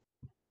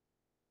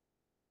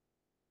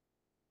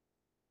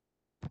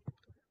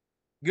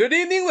Good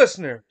evening,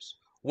 listeners.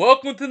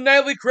 Welcome to the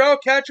Nightly Crowd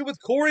Catcher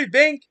with Corey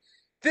Bank.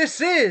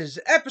 This is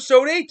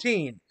episode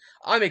 18.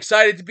 I'm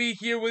excited to be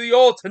here with you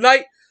all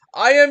tonight.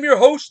 I am your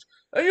host,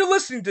 and you're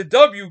listening to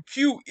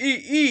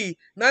WQEE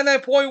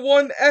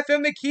 99.1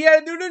 FM, the key out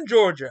of Newton,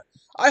 Georgia.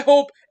 I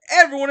hope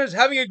everyone is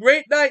having a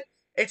great night.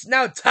 It's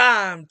now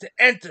time to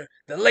enter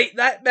the late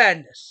night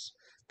madness.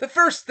 The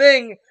first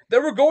thing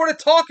that we're going to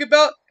talk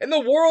about in the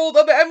world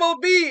of the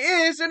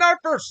MLB is, in our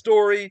first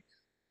story,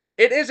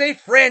 it is a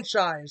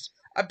franchise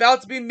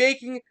about to be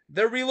making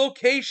their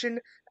relocation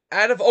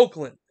out of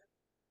Oakland.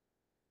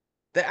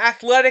 The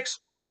Athletics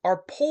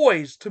are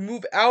poised to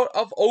move out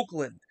of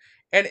Oakland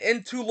and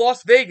into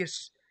Las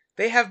Vegas.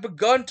 They have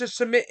begun to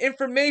submit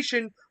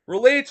information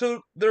related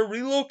to their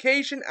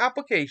relocation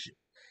application.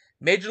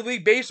 Major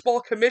League Baseball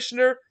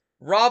Commissioner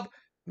Rob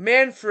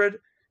Manfred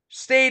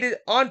stated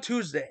on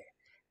Tuesday,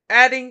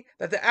 adding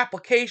that the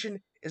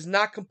application is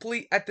not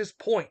complete at this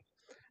point.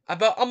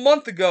 About a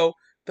month ago,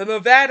 the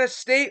Nevada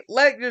state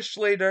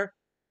legislature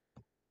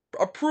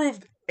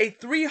approved a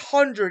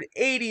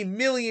 $380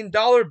 million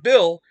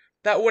bill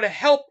that would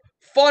help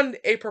fund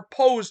a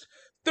proposed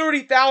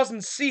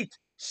 30,000 seat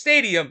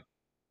stadium,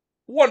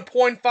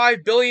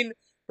 $1.5 billion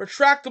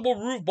retractable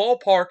roof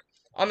ballpark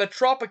on the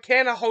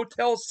Tropicana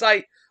Hotel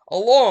site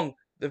along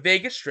the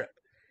Vegas Strip.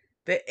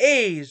 The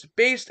A's,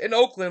 based in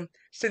Oakland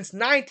since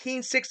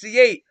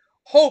 1968,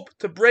 hope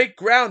to break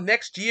ground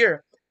next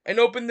year and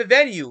open the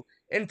venue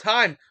in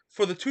time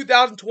for the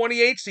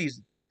 2028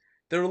 season.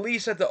 The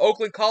release at the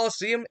Oakland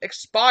Coliseum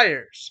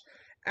expires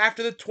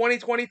after the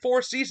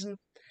 2024 season,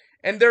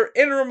 and their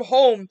interim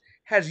home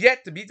has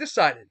yet to be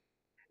decided.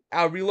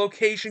 Our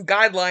relocation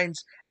guidelines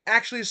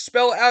actually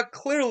spell out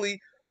clearly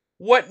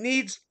what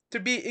needs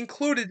to be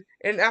included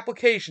in an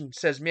application,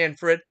 says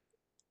Manfred,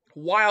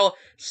 while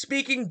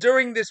speaking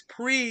during this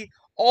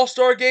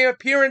pre-All-Star Game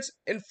appearance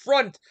in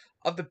front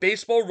of the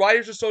Baseball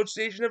Writers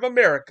Association of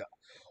America.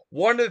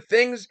 One of the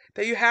things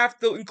that you have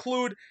to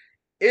include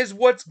is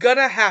what's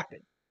gonna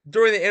happen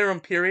during the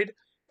interim period.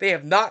 They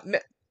have not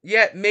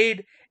yet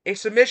made a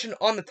submission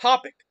on the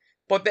topic,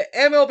 but the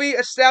MLB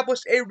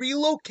established a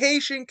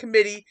relocation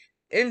committee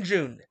in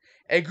June,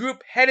 a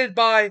group headed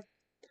by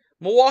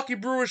Milwaukee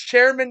Brewers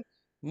chairman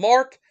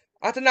Mark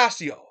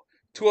Attanasio,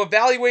 to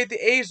evaluate the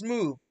A's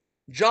move.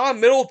 John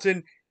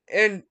Middleton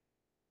and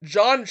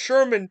John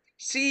Sherman,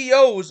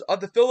 CEOs of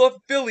the Philadelphia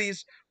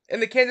Phillies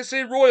and the Kansas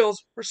City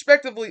Royals,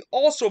 respectively,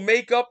 also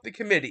make up the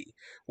committee,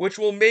 which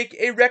will make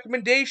a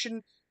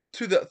recommendation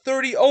to the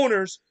 30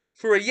 owners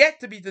for a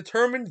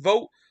yet-to-be-determined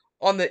vote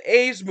on the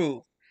A's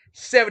move.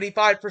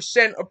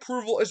 75%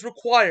 approval is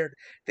required.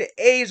 The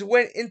A's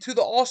went into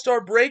the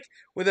All-Star break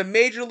with a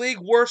Major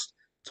League worst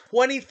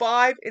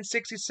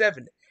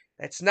 25-67.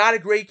 That's not a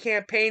great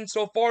campaign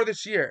so far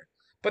this year,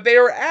 but they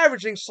are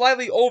averaging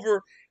slightly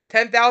over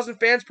 10,000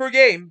 fans per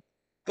game,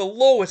 the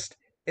lowest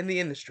in the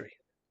industry.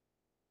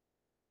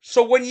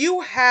 So when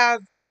you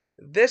have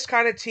this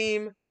kind of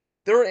team,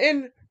 they're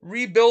in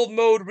rebuild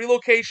mode,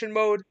 relocation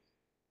mode.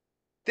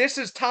 This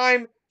is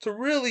time to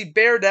really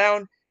bear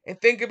down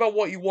and think about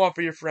what you want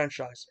for your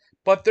franchise.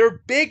 But their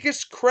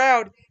biggest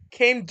crowd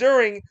came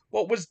during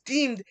what was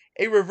deemed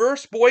a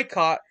reverse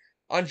boycott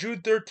on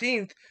June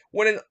 13th,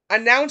 when an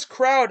announced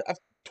crowd of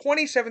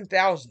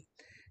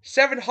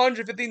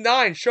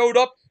 27,759 showed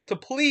up to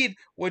plead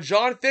with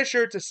John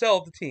Fisher to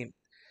sell the team.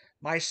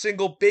 My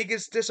single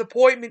biggest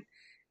disappointment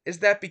is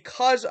that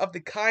because of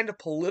the kind of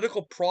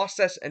political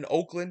process in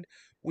Oakland,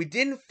 we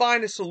didn't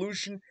find a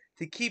solution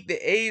to keep the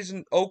A's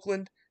in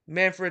Oakland,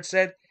 Manfred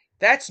said.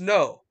 That's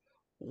no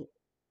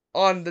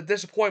on the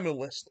disappointment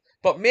list.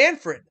 But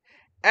Manfred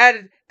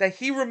added that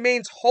he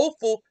remains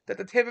hopeful that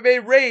the Tampa Bay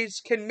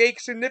Rays can make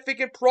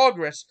significant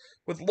progress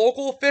with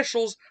local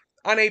officials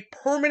on a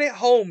permanent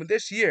home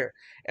this year,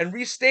 and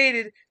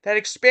restated that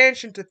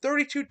expansion to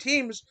 32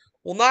 teams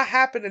will not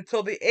happen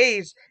until the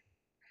A's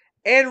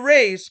and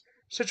Rays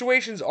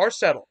situations are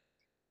settled.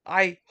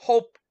 I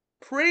hope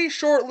pretty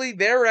shortly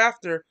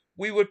thereafter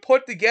we would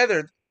put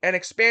together an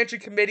expansion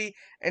committee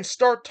and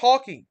start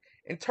talking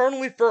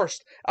internally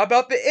first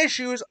about the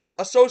issues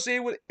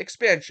associated with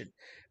expansion.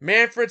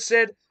 Manfred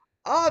said,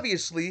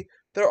 obviously,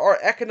 there are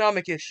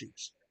economic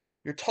issues.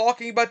 You're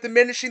talking about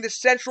diminishing the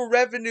central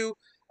revenue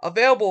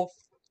available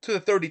to the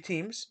 30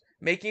 teams,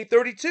 making it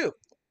 32.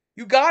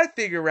 You got to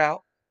figure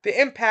out the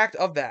impact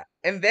of that.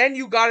 And then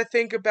you got to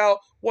think about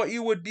what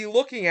you would be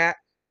looking at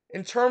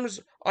in terms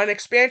on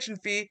expansion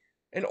fee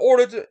in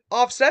order to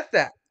offset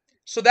that.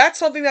 So that's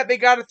something that they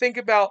got to think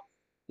about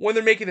when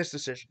they're making this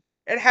decision.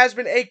 It has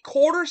been a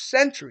quarter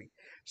century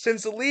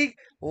since the league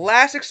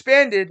last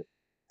expanded,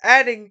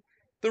 adding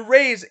the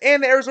Rays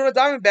and the Arizona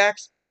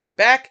Diamondbacks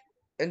back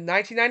in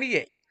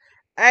 1998.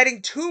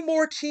 Adding two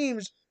more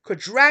teams could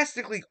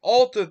drastically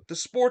alter the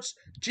sport's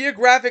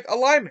geographic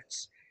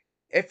alignments.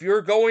 If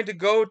you're going to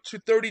go to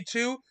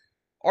 32,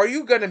 are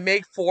you going to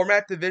make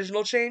format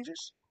divisional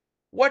changes?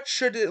 What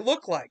should it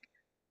look like?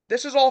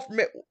 This is all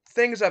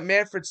things that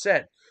Manfred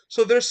said.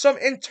 So there's some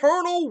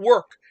internal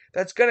work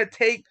that's going to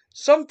take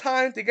some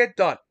time to get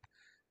done.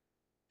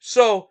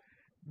 So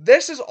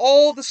This is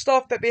all the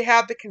stuff that they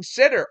have to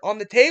consider on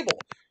the table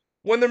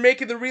when they're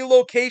making the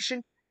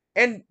relocation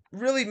and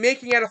really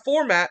making it a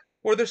format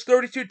where there's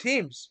 32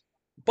 teams.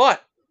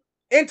 But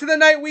into the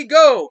night we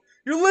go.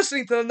 You're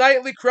listening to the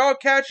Nightly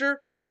Crowdcatcher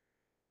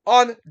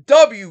on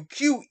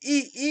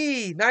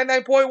WQEE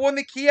 99.1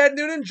 The Key at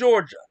Newton,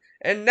 Georgia.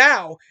 And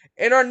now,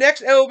 in our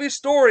next MLB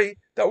story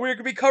that we're going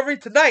to be covering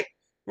tonight,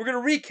 we're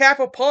going to recap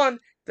upon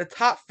the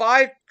top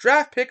 5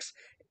 draft picks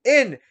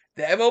in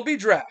the MLB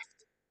draft.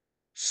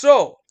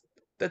 So,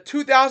 the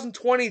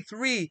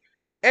 2023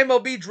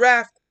 MLB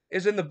draft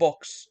is in the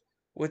books,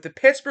 with the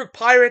Pittsburgh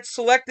Pirates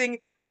selecting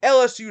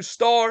LSU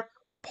star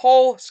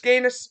Paul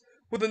Skenes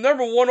with the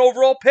number 1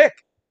 overall pick.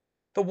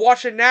 The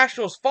Washington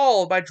Nationals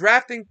followed by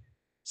drafting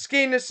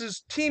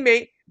Skenes'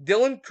 teammate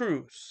Dylan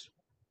Crews.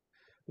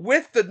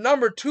 With the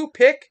number 2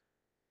 pick,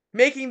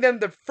 making them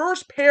the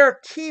first pair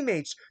of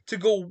teammates to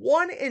go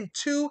 1 and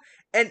 2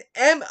 in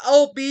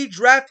MLB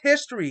draft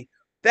history.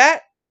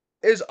 That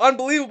is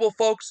unbelievable,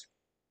 folks.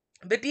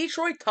 The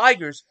Detroit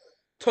Tigers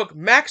took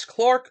Max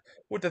Clark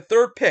with the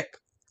 3rd pick.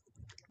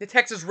 The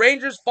Texas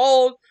Rangers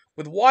followed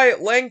with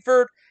Wyatt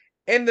Langford,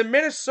 and the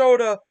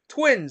Minnesota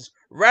Twins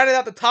rounded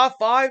out the top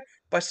 5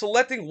 by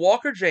selecting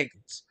Walker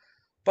Jenkins.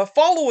 But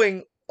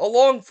following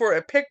along for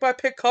a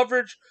pick-by-pick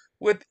coverage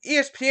with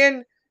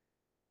ESPN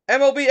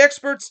MLB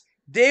experts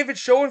David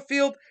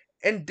Schoenfield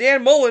and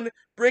Dan Mullen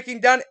breaking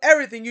down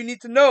everything you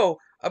need to know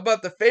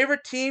about the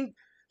favorite team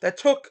that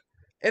took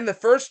in the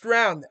first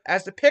round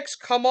as the picks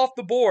come off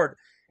the board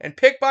and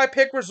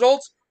pick-by-pick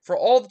results for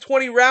all the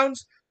 20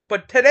 rounds.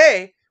 But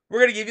today, we're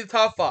going to give you the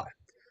top 5.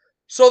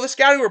 So the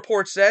scouting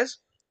report says,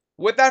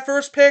 with that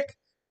first pick,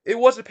 it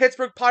was the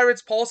Pittsburgh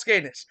Pirates' Paul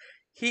Skenes.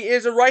 He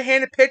is a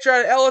right-handed pitcher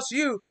at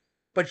LSU,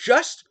 but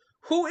just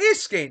who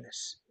is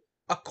Skenes?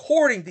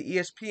 According to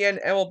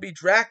ESPN MLB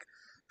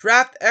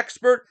draft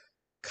expert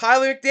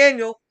Kylie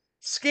McDaniel,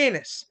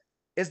 Skenes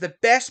is the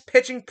best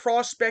pitching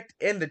prospect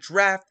in the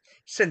draft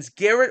since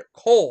Garrett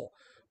Cole,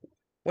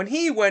 when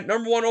he went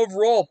number 1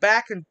 overall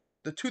back in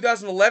the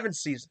 2011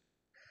 season.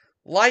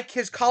 Like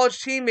his college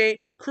teammate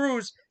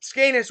Crews,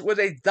 Skenes was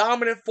a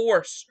dominant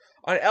force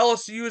on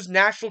LSU's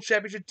national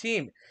championship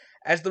team,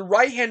 as the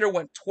right-hander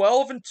went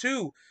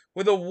 12-2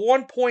 with a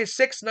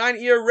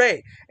 1.69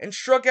 ERA and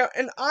struck out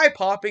an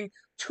eye-popping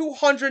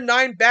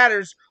 209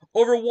 batters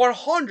over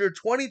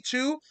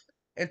 122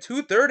 and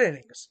 2/3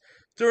 innings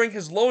during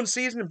his lone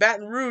season in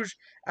Baton Rouge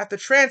after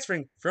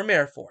transferring from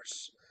Air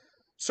Force.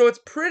 So it's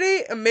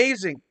pretty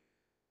amazing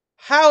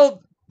how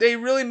they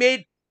really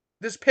made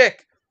this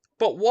pick.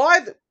 But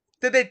why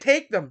did they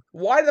take them?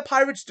 Why did the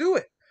Pirates do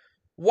it?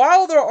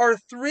 While there are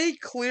 3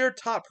 clear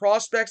top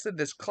prospects in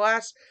this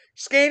class,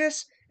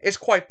 Skenes is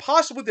quite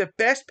possibly the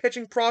best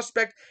pitching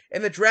prospect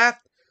in the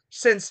draft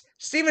since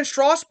Steven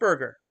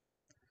Strasburger.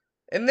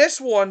 In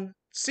this one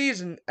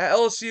season at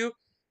LSU,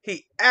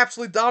 he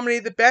absolutely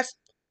dominated the best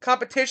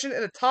competition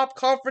in the top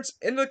conference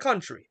in the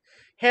country,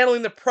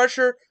 handling the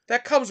pressure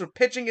that comes with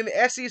pitching in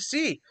the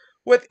SEC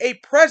with a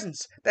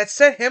presence that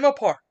set him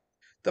apart.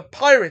 The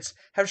Pirates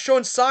have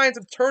shown signs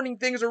of turning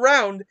things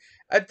around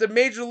at the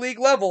major league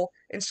level,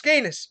 and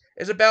Skenes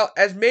is about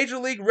as major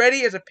league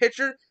ready as a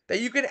pitcher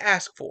that you can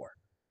ask for.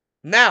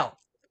 Now,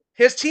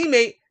 his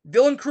teammate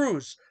Dylan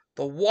Crews,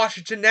 the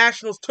Washington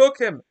Nationals took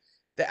him,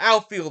 the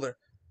outfielder.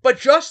 But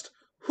just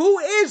who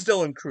is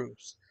Dylan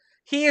Crews?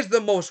 He is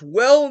the most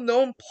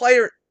well-known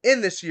player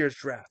in this year's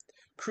draft.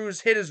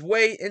 Crews hit his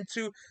way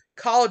into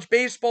college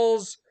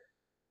baseball's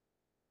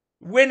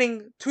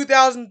winning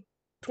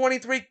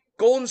 2023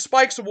 Golden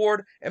Spikes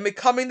Award and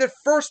becoming the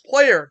first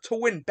player to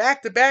win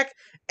back-to-back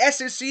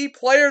SEC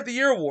Player of the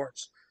Year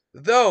awards.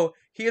 Though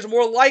he is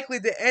more likely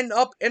to end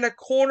up in a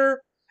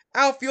corner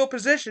outfield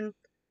position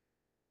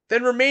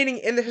than remaining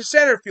in the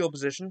center field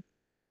position,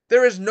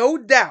 there is no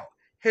doubt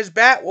his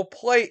bat will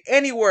play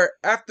anywhere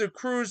after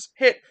Crews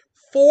hit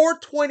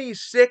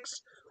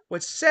 .426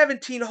 with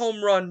 17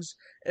 home runs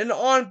and an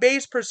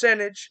on-base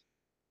percentage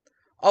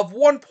of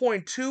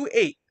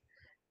 1.28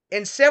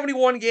 in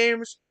 71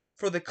 games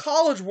for the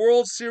College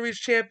World Series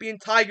champion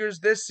Tigers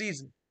this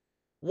season.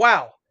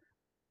 Wow.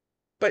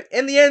 But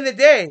in the end of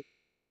the day,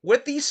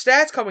 with these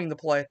stats coming into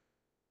play,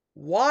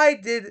 why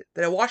did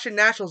the Washington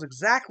Nationals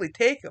exactly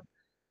take him?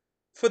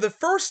 For the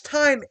first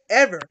time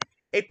ever,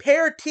 a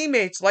pair of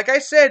teammates, like I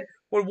said,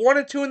 went 1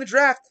 and 2 in the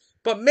draft,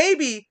 but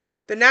maybe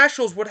the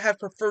Nationals would have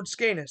preferred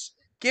Skenes,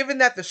 given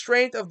that the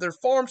strength of their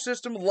farm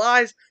system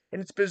lies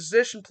in its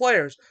position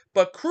players.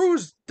 But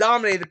Crews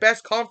dominated the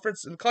best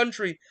conference in the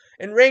country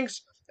and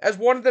ranks as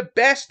one of the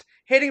best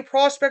hitting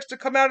prospects to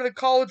come out of the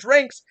college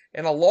ranks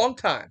in a long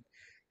time.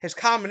 His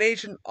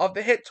combination of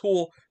the hit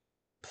tool,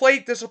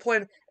 plate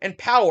discipline, and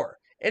power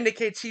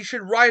indicates he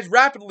should rise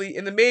rapidly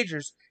in the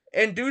majors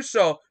and do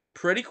so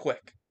pretty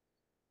quick.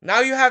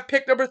 Now you have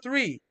pick number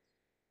 3.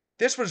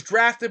 This was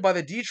drafted by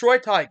the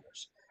Detroit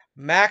Tigers.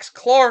 Max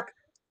Clark,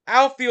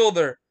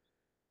 outfielder,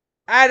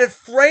 out of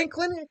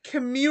Franklin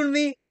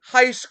Community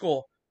High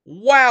School.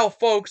 Wow,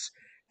 folks.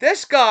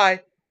 This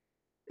guy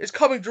is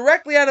coming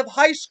directly out of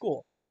high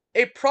school.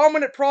 A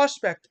prominent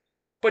prospect.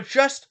 But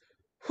just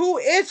who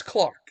is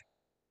Clark?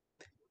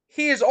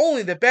 He is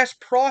only the best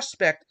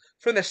prospect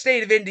from the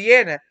state of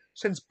Indiana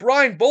since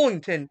Brian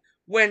Bullington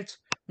went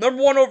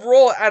number 1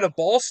 overall out of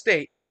Ball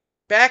State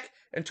back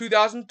in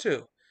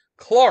 2002.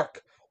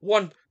 Clark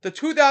won the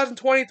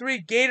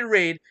 2023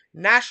 Gatorade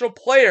National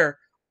Player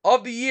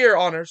of the Year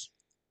honors.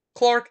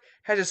 Clark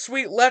has a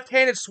sweet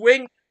left-handed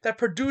swing that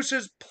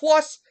produces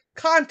plus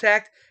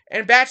contact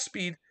and bat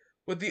speed,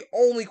 with the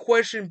only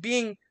question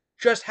being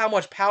just how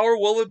much power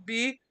will it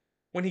be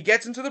when he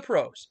gets into the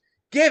pros,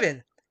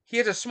 given he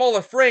has a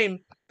smaller frame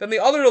than the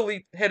other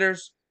elite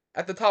hitters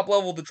at the top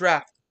level of the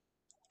draft.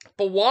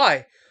 But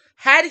why?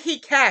 How did he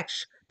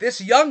catch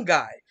this young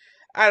guy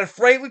out of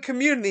Franklin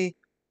Community?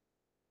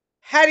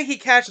 How did he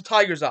catch the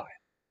Tiger's eye?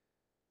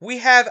 We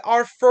have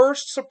our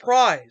first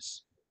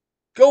surprise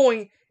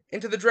going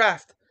into the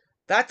draft.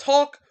 That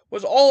talk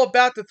was all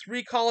about the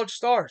 3 college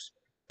stars,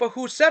 but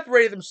who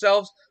separated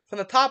themselves from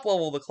the top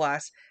level of the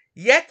class.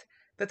 Yet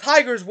the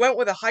Tigers went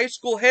with a high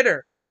school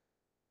hitter,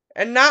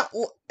 and not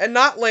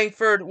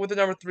Langford with the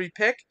number 3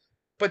 pick.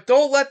 But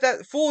don't let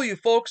that fool you,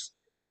 folks.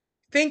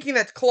 Thinking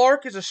that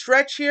Clark is a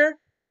stretch here,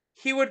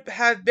 he would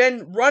have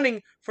been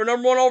running for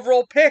number 1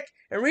 overall pick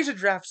in recent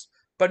drafts.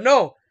 But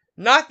no,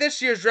 not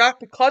this year's draft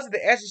because of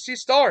the SEC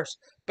stars.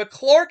 But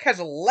Clark has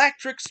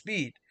electric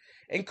speed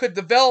and could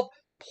develop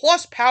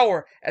plus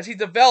power as he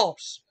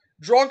develops,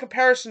 drawing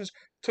comparisons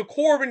to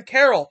Corbin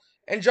Carroll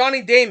and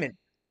Johnny Damon.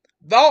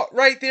 That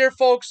right there,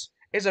 folks,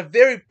 is a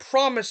very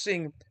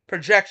promising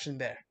projection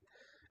there.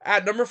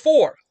 At number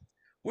 4,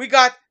 we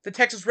got the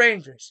Texas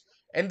Rangers,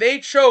 and they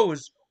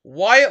chose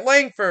Wyatt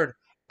Langford,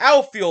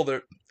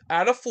 outfielder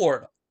out of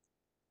Florida.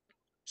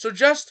 So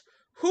just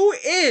who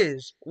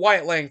is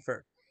Wyatt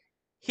Langford?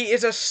 He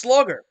is a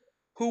slugger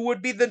who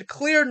would be the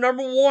clear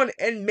number 1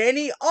 in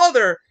many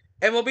other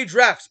MLB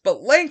drafts,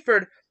 but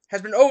Langford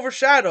has been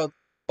overshadowed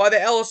by the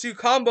LSU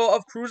combo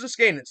of Cruz and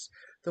Skanes.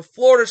 The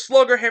Florida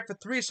slugger hit for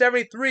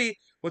 .373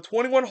 with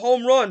 21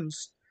 home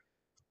runs.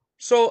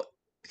 So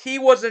he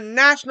was a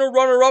national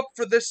runner-up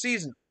for this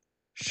season,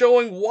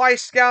 showing why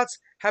scouts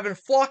have been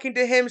flocking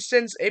to him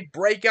since a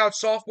breakout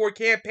sophomore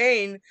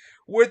campaign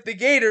with the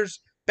Gators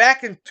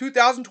back in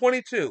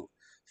 2022,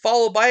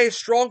 followed by a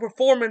strong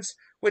performance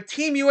with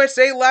Team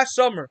USA last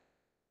summer.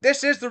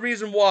 This is the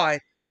reason why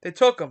they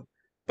took him.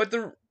 But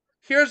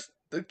here's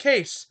the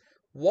case.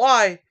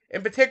 Why,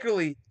 and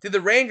particularly, did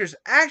the Rangers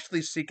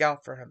actually seek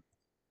out for him?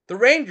 The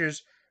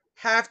Rangers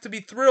have to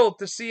be thrilled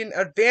to see an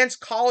advanced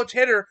college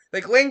hitter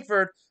like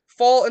Langford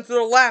fall into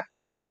their lap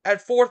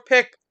at 4th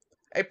pick,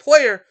 a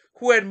player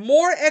who had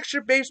more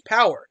extra base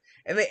power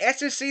in the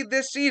SEC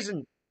this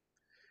season.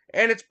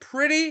 And it's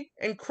pretty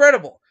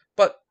incredible.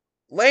 But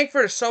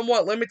Langford is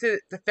somewhat limited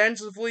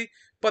defensively,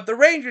 but the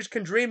Rangers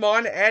can dream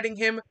on adding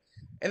him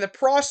and the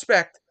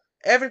prospect,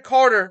 Evan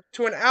Carter,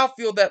 to an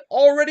outfield that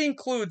already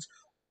includes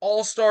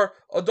All-Star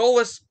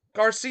Adolis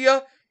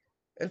Garcia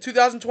and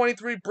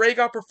 2023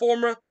 breakout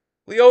performer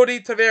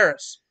Leody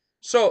Taveras.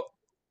 So,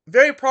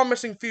 very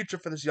promising future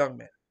for this young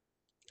man.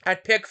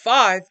 At pick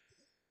 5,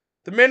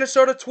 the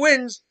Minnesota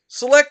Twins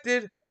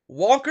selected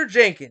Walker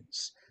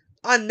Jenkins,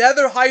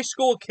 another high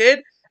school kid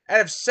out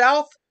of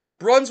South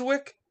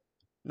Brunswick,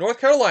 North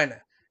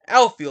Carolina,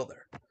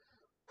 outfielder.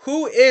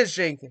 Who is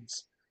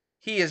Jenkins?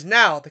 He is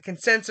now the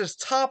consensus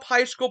top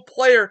high school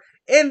player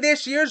in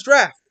this year's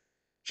draft.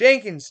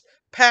 Jenkins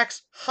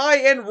packs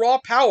high-end raw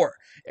power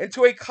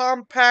into a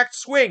compact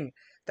swing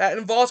that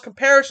involves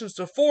comparisons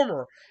to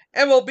former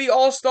MLB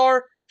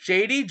All-Star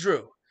J.D.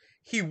 Drew.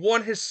 He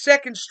won his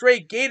 2nd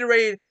straight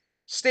Gatorade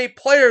State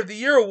Player of the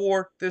Year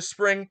award this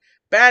spring,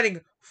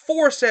 batting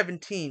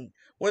 .417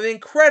 with an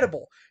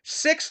incredible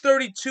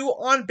 .632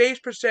 on-base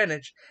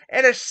percentage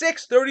and a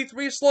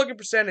 .633 slugging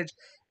percentage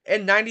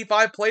and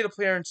 95 plate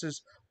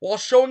appearances. While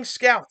showing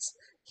scouts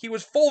he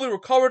was fully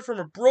recovered from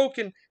a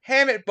broken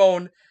hamate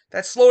bone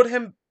that slowed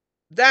him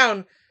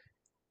down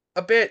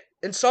a bit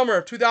in summer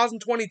of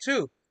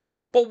 2022.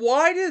 But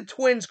why did the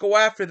Twins go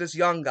after this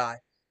young guy?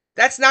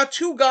 That's now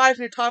 2 guys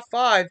in your top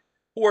 5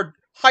 who are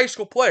high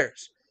school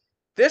players.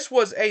 This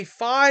was a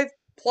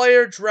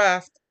 5-player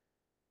draft,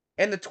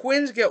 and the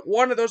Twins get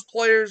one of those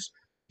players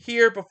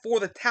here before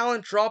the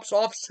talent drops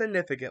off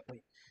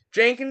significantly.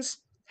 Jenkins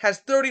has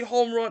 30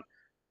 home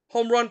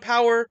run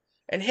power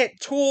and hit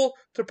tool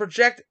to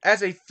project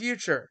as a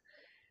future.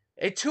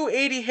 A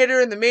 .280 hitter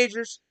in the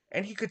majors,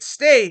 and he could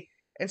stay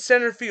in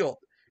center field.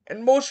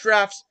 In most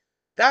drafts,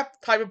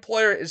 that type of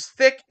player is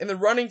thick in the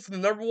running for the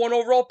number 1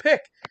 overall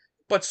pick.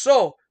 But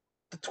so,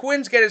 the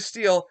Twins get a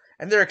steal,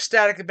 and they're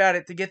ecstatic about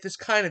it to get this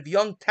kind of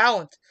young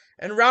talent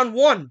in round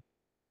 1.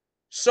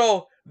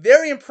 So,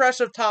 very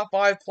impressive top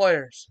 5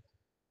 players.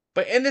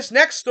 But in this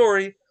next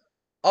story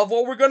of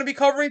what we're going to be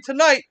covering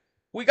tonight,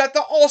 we got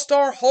the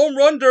All-Star Home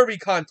Run Derby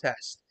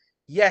contest.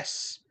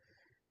 Yes,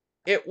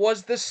 it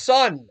was the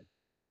son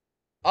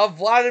of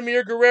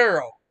Vladimir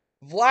Guerrero.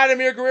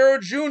 Vladimir Guerrero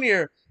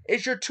Jr.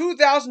 is your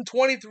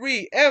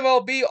 2023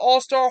 MLB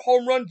All-Star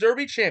Home Run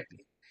Derby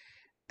champion.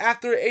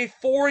 After a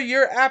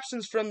 4-year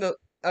absence from the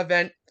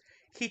event,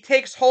 he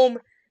takes home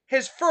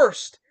his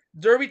first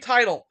Derby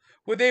title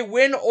with a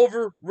win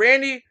over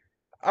Randy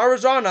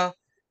Arizona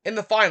in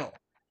the final.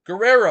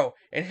 Guerrero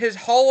and his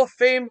Hall of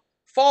Fame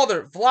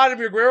father,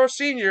 Vladimir Guerrero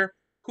Sr.,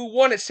 who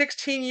won it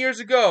 16 years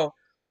ago,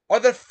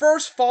 are the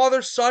first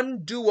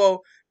father-son duo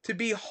to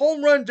be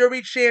home run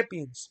derby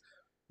champions.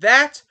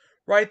 That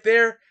right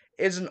there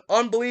is an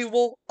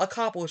unbelievable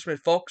accomplishment,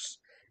 folks.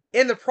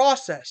 In the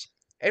process,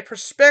 a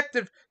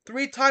prospective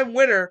three-time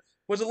winner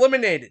was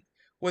eliminated,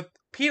 with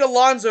Pete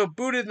Alonso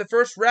booted in the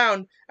first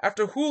round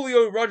after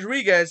Julio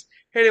Rodriguez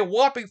hit a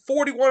whopping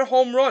 41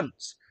 home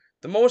runs,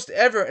 the most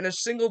ever in a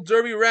single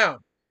derby round.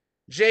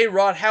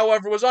 J-Rod,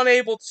 however, was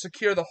unable to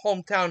secure the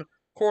hometown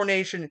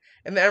coronation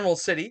in the Emerald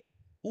City,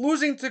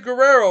 losing to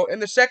Guerrero in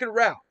the second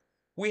round.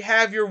 We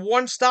have your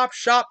one-stop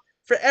shop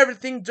for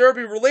everything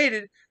Derby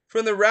related,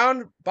 from the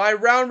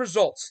round-by-round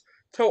results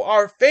to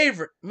our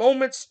favorite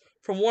moments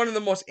from one of the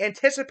most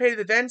anticipated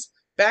events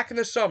back in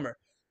the summer.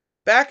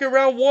 Back in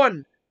round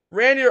 1,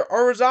 Randy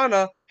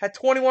Arizona had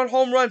 21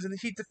 home runs and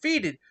he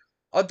defeated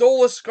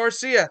Adolis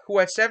Garcia, who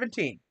had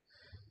 17.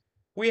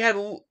 We had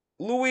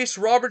Luis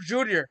Robert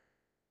Jr.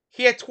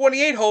 He had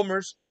 28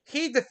 homers.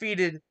 He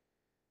defeated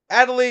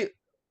Adley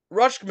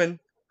Rutschman,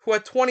 who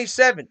had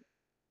 27.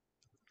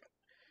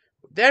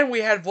 Then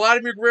we had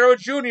Vladimir Guerrero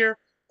Jr.,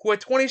 who had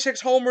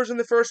 26 homers in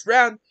the first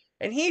round,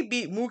 and he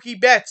beat Mookie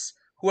Betts,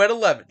 who had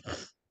 11.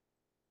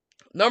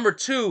 Number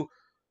 2,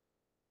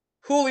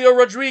 Julio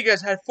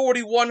Rodriguez had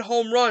 41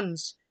 home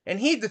runs, and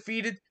he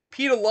defeated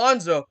Pete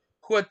Alonso,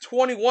 who had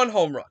 21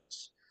 home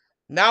runs.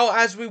 Now,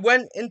 as we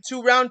went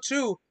into round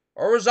 2,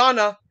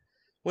 Arizona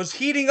was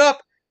heating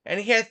up, and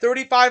he had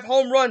 35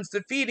 home runs,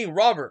 defeating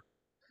Robert,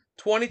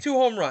 22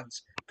 home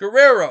runs.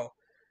 Guerrero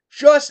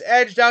just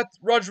edged out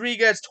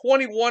Rodriguez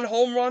 21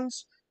 home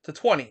runs to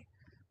 20.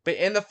 But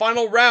in the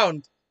final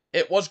round,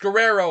 it was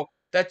Guerrero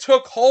that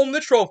took home the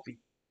trophy.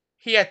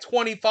 He had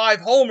 25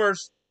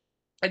 homers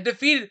and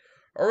defeated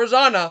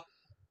Arizona,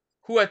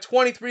 who had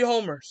 23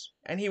 homers,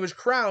 and he was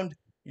crowned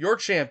your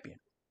champion.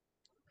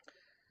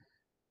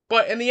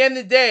 But in the end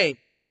of the day,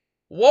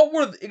 what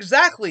were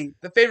exactly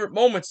the favorite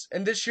moments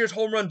in this year's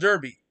Home Run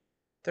Derby?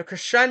 The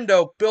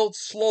crescendo built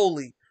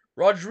slowly.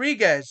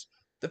 Rodriguez,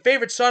 the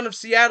favorite son of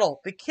Seattle,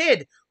 the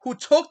kid who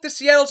took the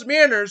Seattle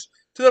Mariners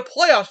to the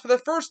playoffs for the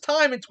first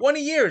time in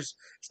 20 years,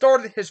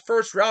 started his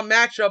first round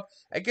matchup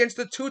against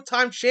the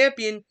two-time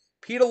champion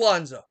Pete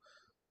Alonso.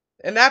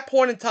 In that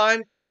point in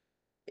time,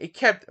 it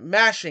kept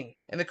mashing,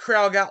 and the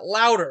crowd got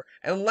louder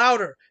and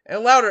louder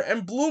and louder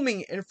and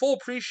blooming in full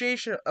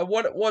appreciation of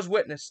what it was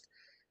witnessed.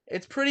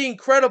 It's pretty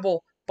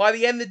incredible. By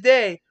the end of the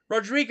day,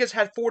 Rodriguez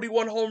had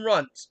 41 home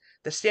runs.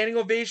 The standing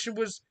ovation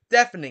was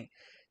deafening.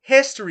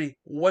 History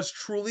was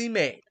truly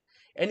made.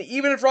 And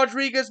even if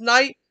Rodriguez's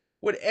night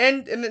would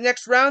end in the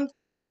next round,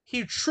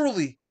 he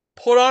truly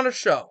put on a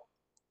show.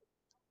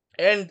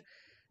 And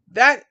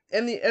that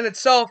in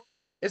itself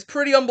is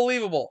pretty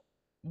unbelievable.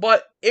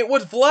 But it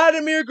was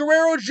Vladimir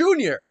Guerrero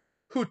Jr.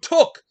 who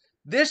took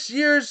this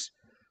year's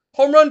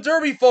Home Run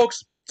Derby,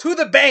 folks, to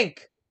the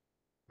bank.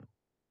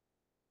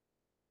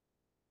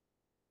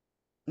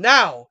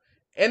 Now,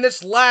 in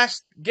this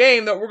last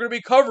game that we're going to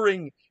be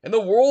covering in the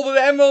world of the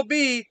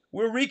MLB,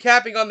 we're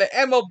recapping on the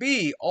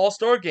MLB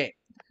All-Star Game.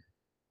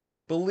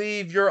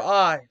 Believe your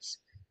eyes.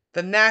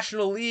 The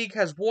National League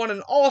has won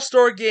an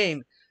All-Star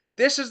Game.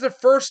 This is the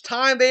first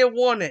time they have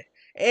won it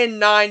in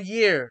 9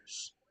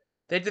 years.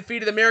 They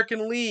defeated the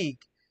American League.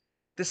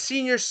 The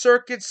senior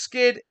circuit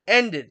skid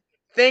ended,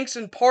 thanks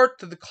in part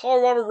to the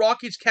Colorado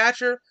Rockies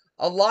catcher,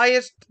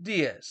 Elias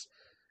Diaz.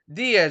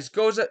 Diaz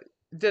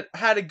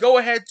had a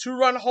go-ahead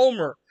 2-run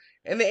homer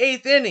in the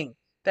 8th inning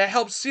that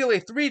helped seal a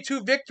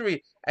 3-2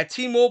 victory at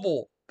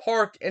T-Mobile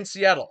Park in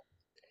Seattle.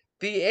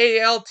 The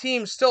AL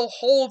team still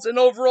holds an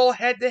overall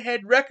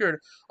head-to-head record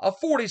of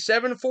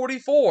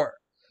 47-44,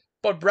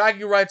 but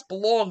bragging rights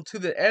belong to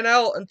the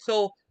NL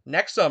until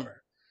next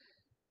summer.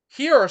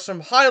 Here are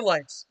some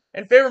highlights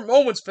and favorite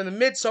moments from the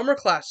Midsummer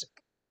Classic.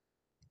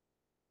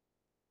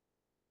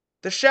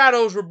 The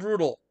shadows were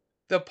brutal,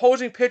 the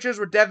opposing pitchers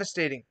were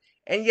devastating,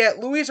 and yet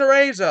Luis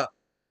Araiza,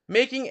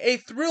 making a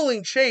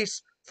thrilling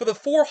chase for the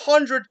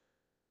 400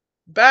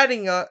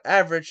 batting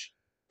average,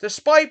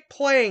 despite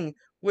playing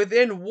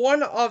within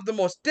one of the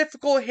most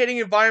difficult hitting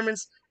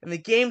environments in the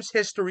game's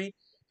history,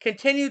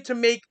 continued to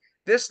make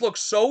this look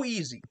so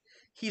easy.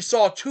 He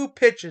saw 2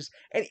 pitches,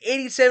 an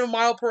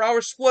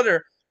 87-mile-per-hour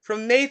splitter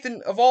from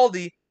Nathan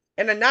Eovaldi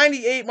and a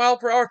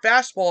 98-mile-per-hour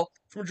fastball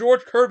from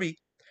George Kirby,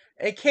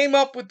 and came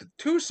up with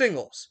 2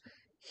 singles.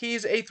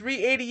 He's a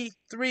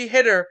 .383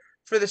 hitter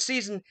for the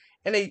season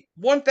and a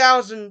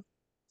 1,000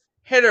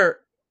 hitter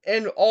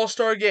in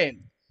All-Star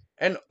Game.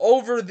 And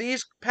over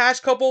these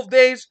past couple of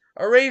days,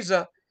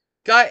 Araiza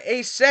got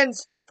a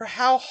sense for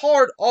how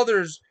hard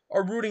others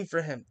are rooting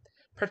for him,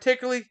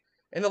 particularly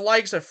in the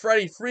likes of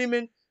Freddie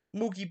Freeman,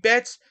 Mookie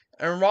Betts,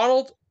 and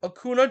Ronald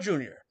Acuna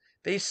Jr.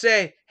 They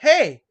say,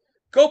 "Hey,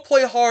 go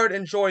play hard,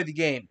 enjoy the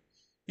game."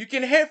 "You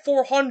can hit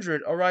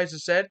 400, Araiza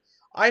said.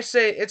 "I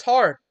say, it's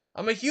hard.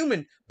 I'm a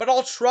human, but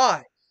I'll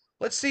try.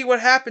 Let's see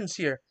what happens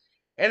here."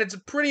 And it's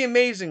pretty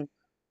amazing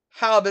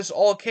how this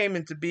all came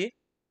into be.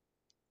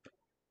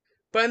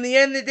 But in the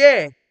end of the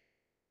day,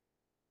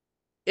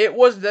 it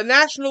was the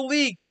National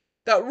League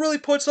that really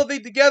put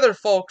something together,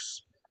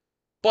 folks.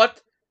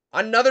 But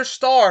another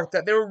star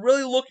that they were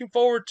really looking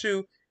forward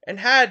to and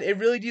had a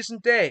really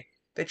decent day.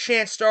 The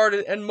chance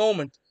started and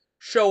moment.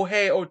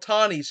 Shohei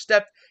Ohtani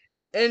stepped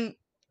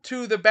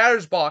into the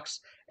batter's box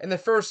in the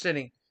first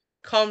inning.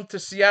 Come to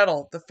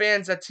Seattle. The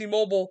fans at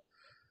T-Mobile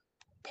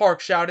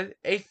Park shouted,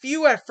 a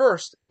few at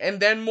first,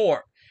 and then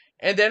more.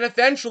 And then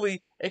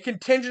eventually, a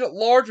contingent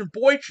large and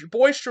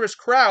boisterous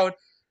crowd,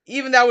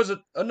 even that was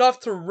enough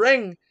to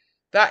ring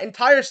that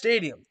entire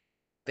stadium.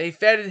 They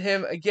feted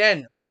him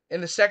again in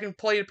the second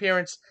plate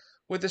appearance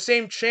with the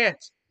same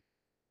chant.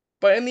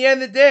 But in the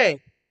end of the day,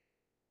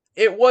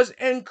 it was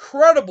an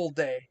incredible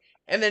day.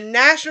 And the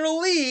National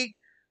League,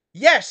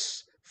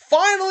 yes,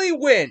 finally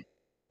win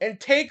and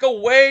take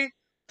away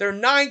their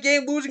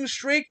 9-game losing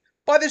streak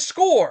by the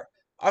score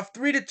of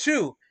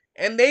 3-2.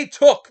 And they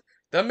took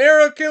the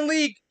American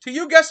League, to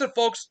you guessed it,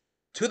 folks,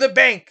 to the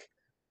bank.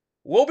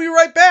 We'll be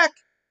right back.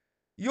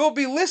 You'll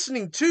be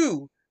listening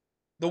to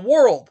the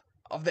world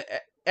of the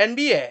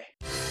NBA.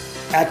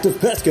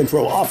 Active Pest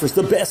Control offers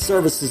the best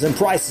services and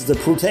prices to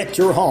protect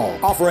your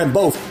home, offering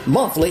both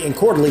monthly and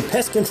quarterly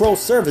pest control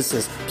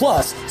services,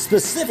 plus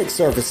specific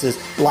services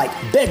like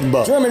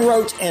bedbug, German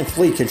roach, and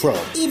flea control.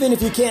 Even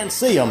if you can't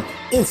see them,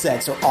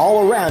 insects are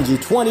all around you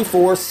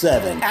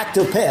 24/7.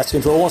 Active Pest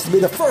Control wants to be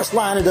the first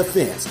line of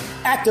defense.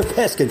 Active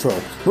Pest Control.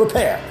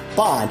 Repair,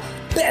 bind,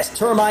 best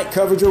termite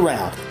coverage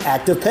around.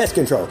 Active Pest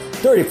Control,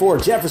 34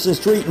 Jefferson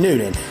Street,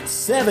 Newton,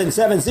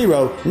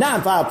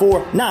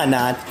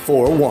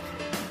 770-954-9941.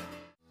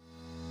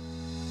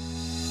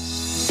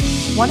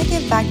 Want to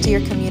give back to your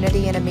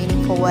community in a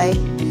meaningful way?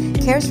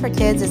 Cares for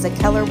Kids is a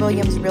Keller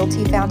Williams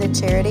Realty founded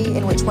charity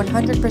in which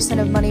 100%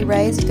 of money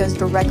raised goes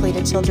directly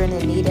to children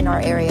in need in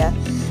our area.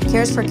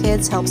 Cares for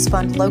Kids helps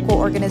fund local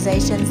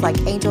organizations like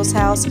Angel's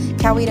House,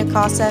 Coweta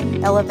Casa,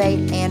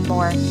 Elevate, and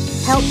more.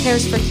 Help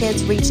Cares for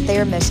Kids reach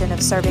their mission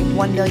of serving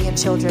 1 million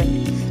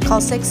children.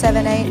 Call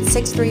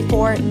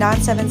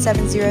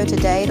 678-634-9770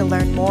 today to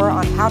learn more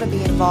on how to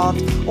be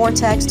involved, or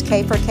text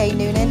K4K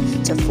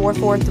Noonan to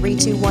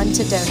 44321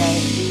 to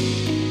donate.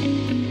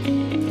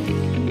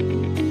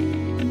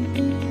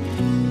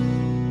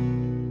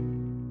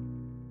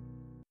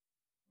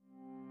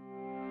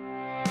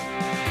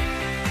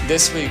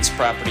 This week's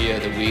property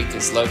of the week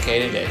is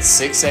located at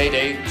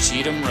 688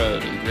 Cheatham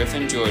Road in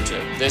Griffin,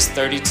 Georgia. This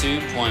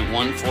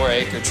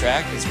 32.14-acre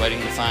tract is waiting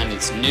to find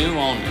its new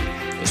owner.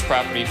 This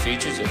property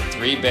features a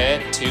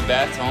 3-bed,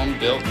 2-bath home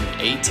built in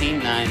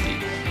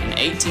 1890. An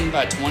 18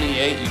 by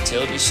 28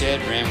 utility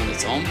shed ran with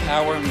its own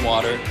power and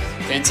water,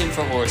 fencing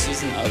for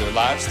horses and other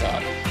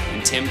livestock,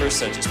 and timber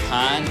such as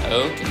pine,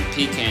 oak, and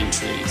pecan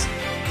trees.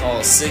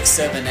 Call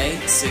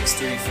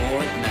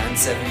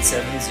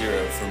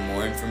 678-634-9770 for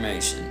more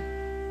information.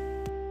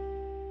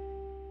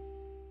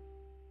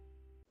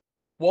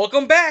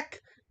 Welcome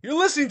back. You're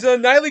listening to the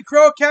Nightly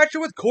Crowd Catcher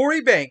with Corey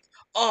Bank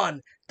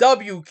on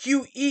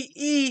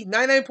WQEE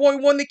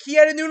 99.1 The Key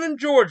out of Newnan,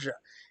 Georgia.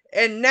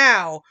 And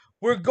now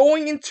we're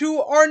going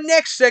into our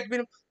next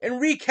segment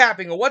and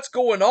recapping of what's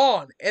going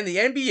on in the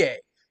NBA.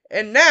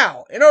 And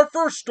now, in our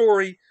first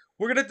story,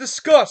 we're going to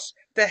discuss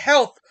the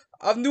health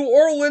of New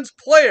Orleans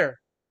player.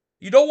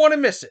 You don't want to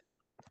miss it.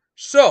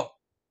 So,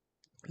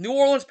 New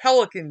Orleans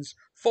Pelicans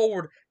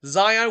forward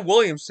Zion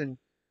Williamson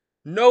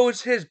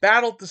knows his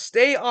battle to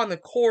stay on the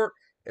court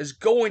is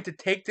going to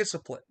take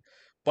discipline.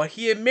 But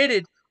he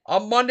admitted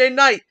on Monday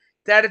night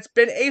that it's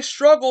been a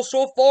struggle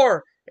so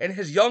far in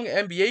his young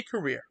NBA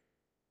career.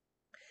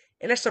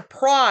 In a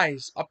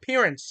surprise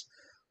appearance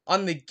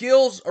on the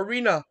Gil's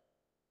Arena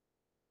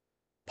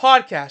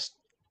podcast,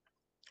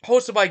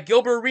 hosted by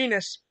Gilbert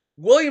Arenas,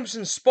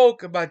 Williamson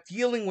spoke about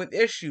dealing with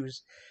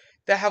issues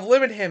that have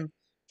limited him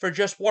for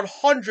just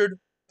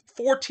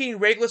 114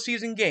 regular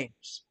season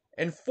games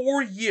in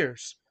 4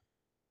 years.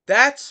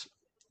 That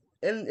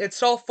in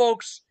itself,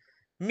 folks,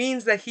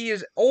 means that he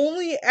is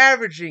only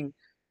averaging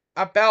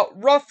about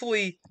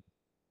roughly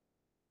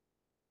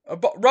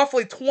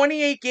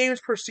 28 games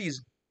per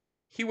season.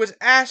 He was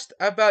asked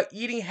about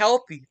eating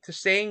healthy to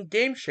stay in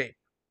game shape.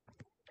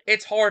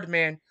 It's hard,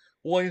 man,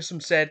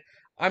 Williamson said.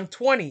 I'm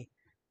 20,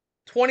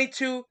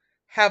 22,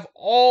 have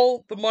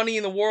all the money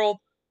in the world.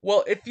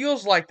 Well, it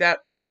feels like that,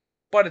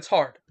 but it's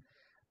hard.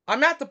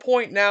 I'm at the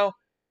point now,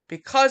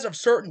 because of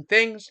certain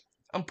things,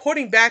 I'm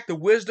putting back the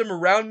wisdom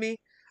around me.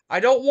 I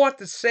don't want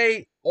to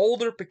say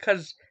older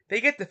because they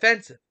get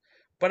defensive,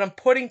 but I'm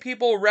putting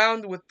people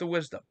around with the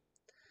wisdom.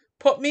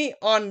 Put me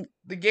on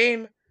the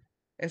game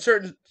in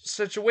certain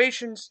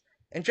situations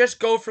and just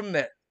go from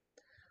there.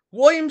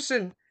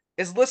 Williamson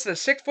is listed as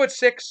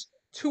 6'6",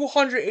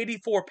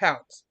 284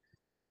 pounds.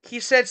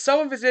 He said some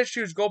of his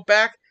issues go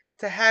back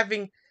to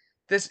having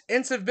this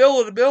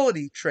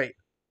invincibility trait,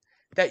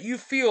 that you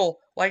feel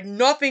like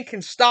nothing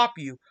can stop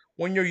you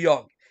when you're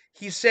young.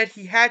 He said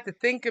he had to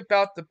think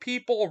about the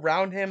people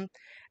around him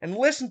and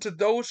listen to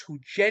those who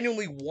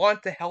genuinely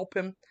want to help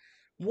him.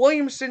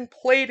 Williamson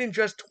played in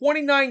just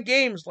 29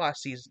 games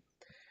last season,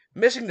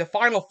 missing the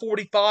final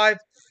 45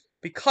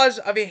 because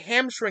of a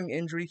hamstring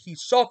injury he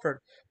suffered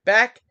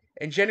back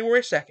in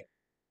January 2nd.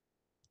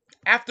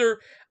 After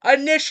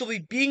initially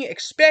being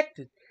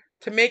expected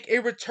to make a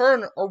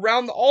return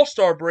around the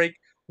All-Star break,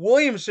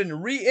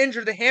 Williamson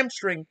re-injured the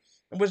hamstring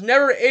and was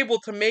never able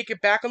to make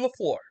it back on the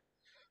floor.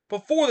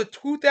 Before the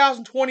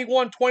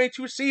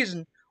 2021-22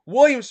 season,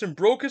 Williamson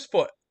broke his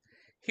foot.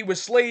 He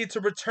was slated to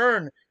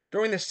return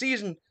during the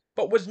season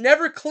but was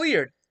never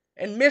cleared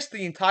and missed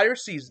the entire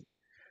season.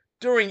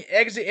 During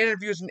exit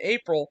interviews in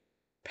April,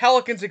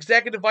 Pelicans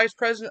Executive Vice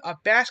President of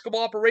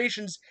Basketball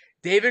Operations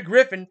David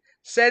Griffin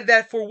said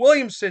that for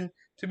Williamson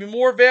to be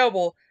more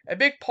available, a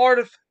big part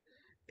of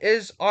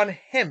is on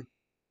him.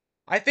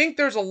 I think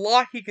there's a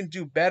lot he can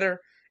do better,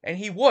 and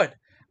he would.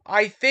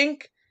 I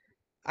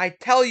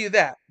tell you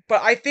that.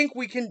 But I think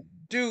we can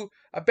do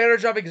a better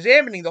job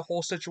examining the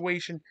whole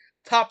situation,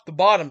 top to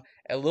bottom,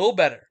 a little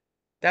better.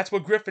 That's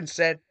what Griffin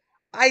said.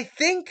 I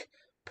think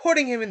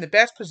putting him in the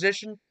best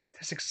position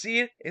to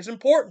succeed is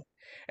important.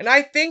 And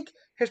I think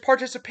his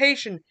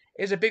participation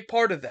is a big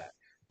part of that.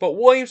 But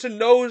Williamson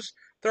knows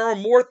there are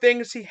more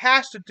things he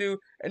has to do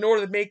in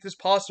order to make this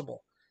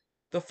possible.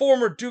 The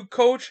former Duke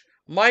coach,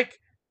 Mike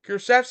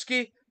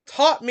Krzyzewski,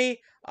 taught me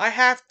I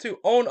have to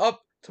own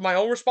up to my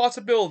own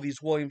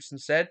responsibilities, Williamson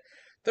said.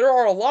 There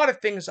are a lot of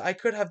things I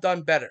could have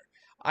done better.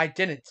 I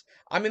didn't.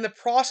 I'm in the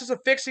process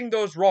of fixing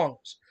those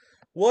wrongs.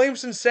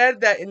 Williamson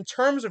said that in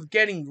terms of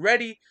getting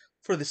ready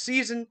for the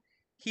season,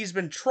 he's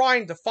been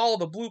trying to follow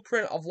the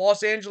blueprint of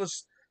Los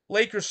Angeles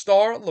Lakers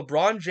star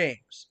LeBron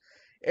James.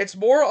 It's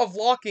more of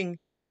locking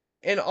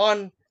in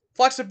on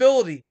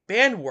flexibility,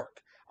 band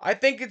work. I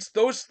think it's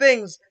those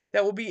things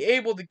that will be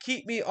able to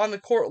keep me on the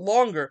court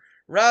longer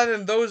rather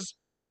than those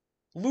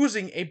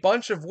losing a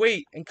bunch of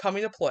weight and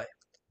coming to play.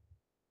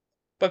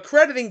 But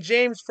crediting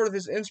James for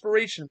his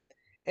inspiration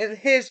and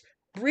his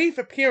brief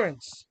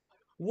appearance,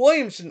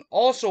 Williamson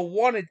also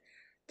wanted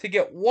to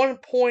get one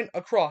point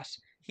across.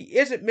 He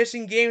isn't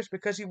missing games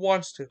because he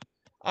wants to.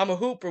 I'm a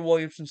hooper,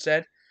 Williamson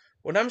said.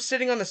 When I'm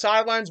sitting on the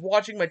sidelines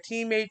watching my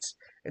teammates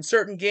in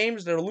certain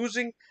games that are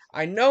losing,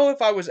 I know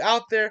if I was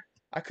out there,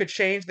 I could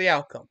change the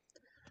outcome.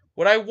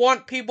 What I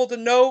want people to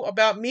know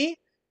about me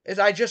is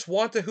I just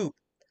want to hoop.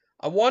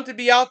 I want to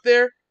be out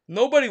there.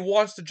 Nobody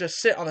wants to just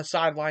sit on the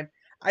sideline.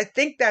 I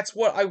think that's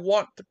what I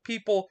want the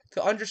people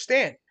to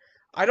understand.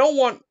 I don't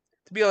want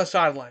to be on the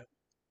sideline.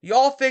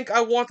 Y'all think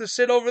I want to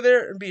sit over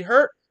there and be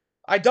hurt?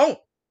 I don't.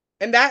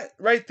 And that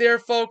right there,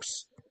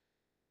 folks,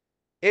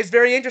 is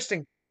very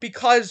interesting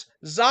because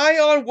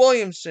Zion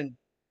Williamson,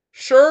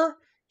 sure,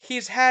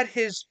 he's had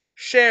his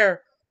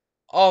share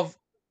of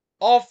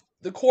off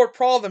the court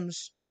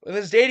problems with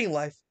his dating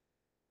life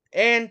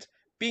and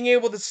being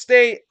able to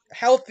stay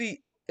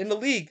healthy in the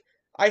league.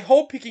 I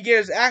hope he can get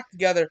his act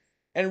together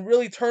and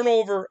really turn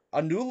over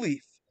a new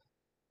leaf.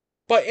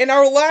 But in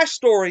our last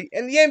story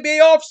in the NBA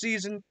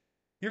offseason,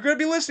 you're going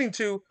to be listening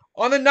to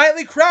on the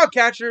Nightly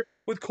Crowdcatcher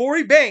with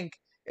Corey Bank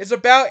is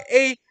about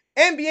a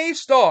NBA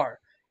star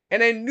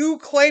and a new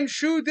claimed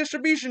shoe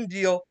distribution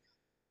deal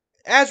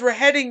as we're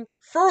heading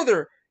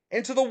further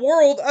into the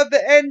world of the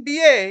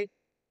NBA.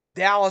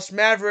 Dallas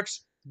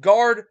Mavericks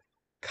guard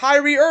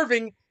Kyrie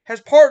Irving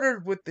has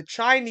partnered with the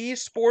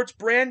Chinese sports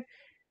brand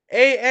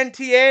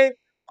ANTA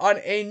on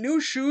a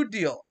new shoe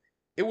deal.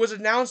 It was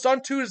announced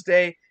on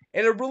Tuesday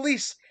in a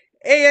release.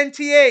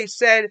 ANTA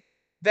said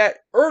that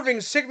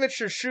Irving's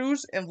signature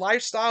shoes and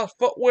lifestyle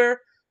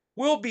footwear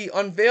will be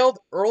unveiled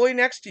early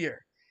next year.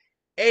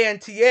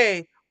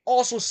 ANTA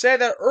also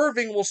said that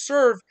Irving will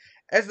serve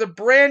as the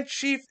brand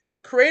chief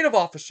creative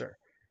officer.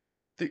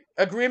 The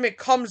agreement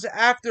comes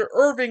after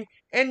Irving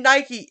and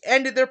Nike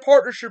ended their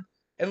partnership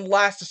in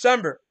last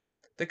December.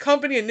 The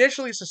company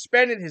initially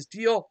suspended his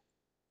deal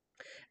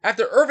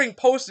after Irving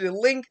posted a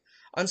link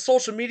on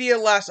social media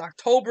last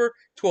October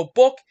to a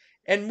book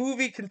and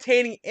movie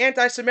containing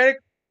anti-Semitic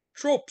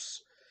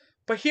tropes.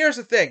 But here's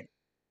the thing.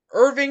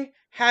 Irving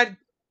had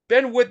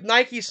been with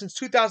Nike since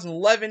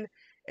 2011.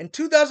 In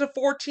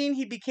 2014,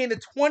 he became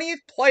the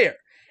 20th player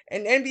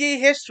in NBA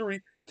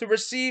history to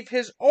receive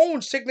his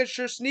own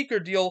signature sneaker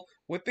deal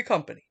with the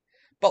company.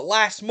 But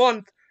last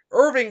month,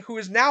 Irving, who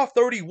is now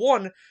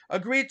 31,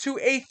 agreed to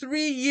a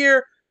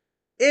 3-year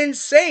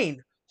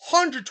insane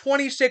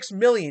 $126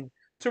 million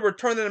to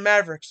return to the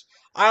Mavericks.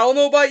 I don't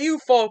know about you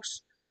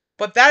folks,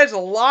 but that is a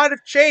lot of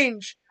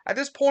change at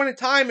this point in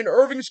time in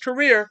Irving's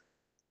career.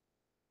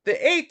 The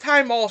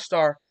 8-time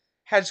All-Star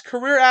has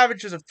career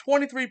averages of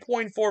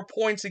 23.4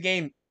 points a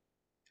game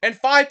and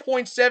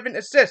 5.7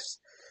 assists,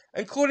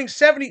 including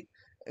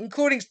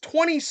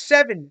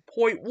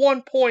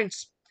 27.1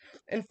 points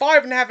and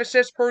 5.5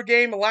 assists per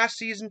game last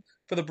season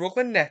for the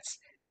Brooklyn Nets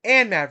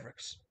and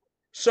Mavericks.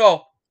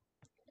 So,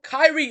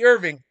 Kyrie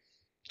Irving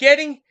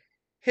getting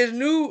his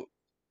new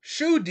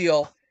shoe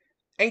deal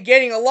and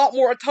getting a lot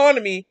more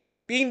autonomy,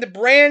 being the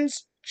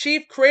brand's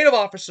chief creative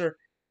officer,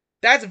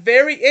 that's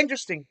very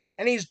interesting.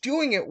 And he's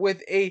doing it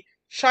with a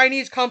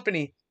Chinese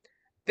company.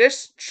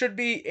 This should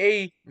be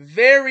a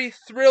very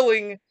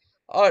thrilling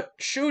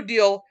shoe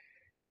deal.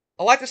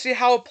 I'd like to see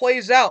how it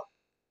plays out,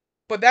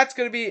 but that's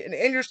going to be an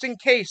interesting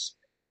case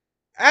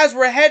as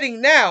we're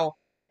heading now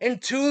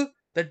into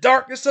the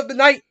darkness of the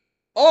night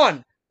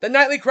on the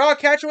Nightly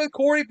Crowdcatcher with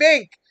Corey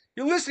Bank.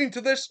 You're listening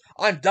to this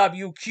on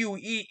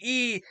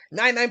WQEE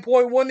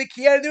 99.1 The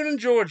Key out of Newnan,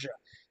 Georgia.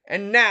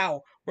 And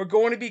now we're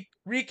going to be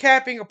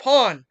recapping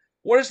upon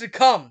what is to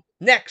come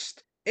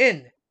next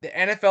in the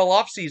NFL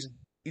offseason.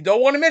 You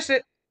don't want to miss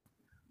it.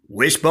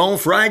 Wishbone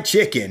Fried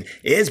Chicken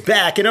is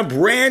back in a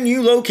brand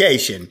new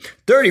location,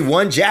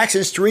 31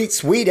 Jackson Street,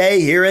 Suite A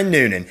here in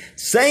Newnan.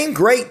 Same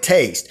great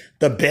taste,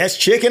 the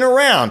best chicken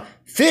around,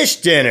 fish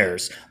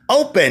dinners,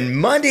 open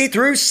Monday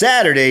through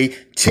Saturday,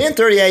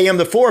 10:30 a.m.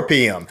 to 4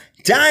 p.m.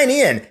 Dine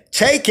in,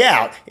 take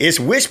out. It's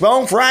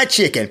Wishbone Fried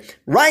Chicken,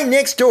 right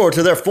next door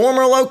to their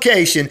former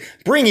location,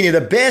 bringing you the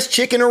best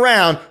chicken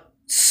around.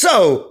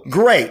 So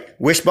great.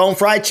 Wishbone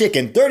Fried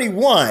Chicken,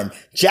 31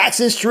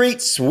 Jackson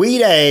Street,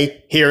 Suite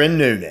A, here in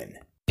Newnan.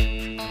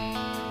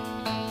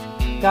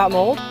 Got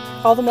mold?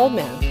 Call the Mold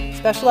Man,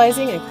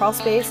 specializing in crawl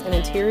space and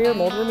interior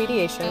mold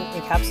remediation,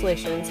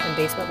 encapsulations, and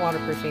basement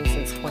waterproofing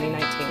since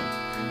 2019.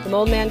 The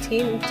Mold Man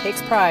team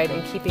takes pride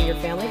in keeping your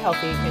family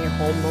healthy and your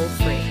home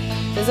mold-free.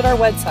 Visit our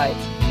website,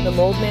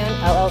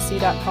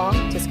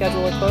 themoldmanllc.com, to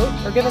schedule a quote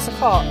or give us a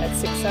call at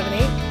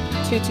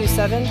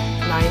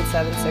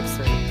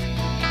 678-227-9763.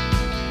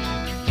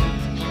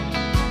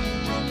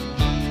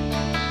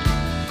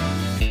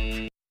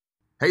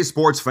 Hey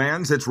sports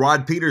fans, it's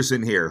Rod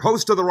Peterson here,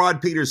 host of The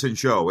Rod Peterson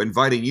Show,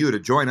 inviting you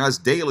to join us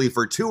daily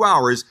for 2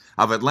 hours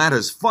of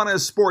Atlanta's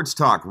funnest sports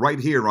talk right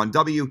here on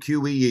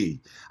WQEE.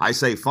 I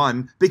say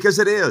fun because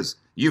it is.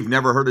 You've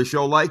never heard a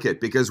show like it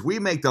because we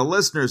make the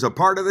listeners a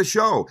part of the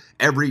show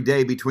every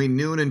day between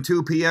noon and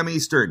 2 p.m.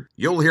 Eastern.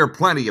 You'll hear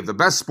plenty of the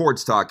best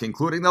sports talk,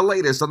 including the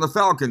latest on the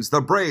Falcons,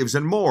 the Braves,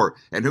 and more.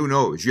 And who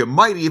knows, you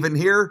might even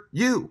hear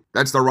you.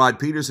 That's the Rod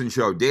Peterson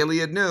Show, daily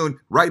at noon,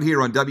 right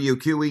here on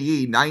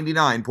WQEE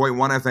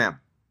 99.1 FM.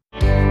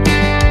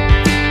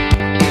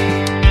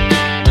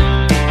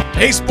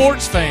 Hey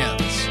sports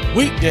fans,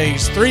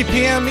 weekdays 3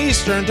 p.m.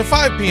 Eastern to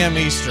 5 p.m.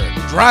 Eastern,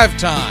 drive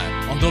time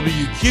on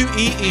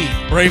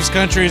WQEE. Braves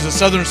Country is a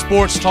Southern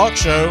sports talk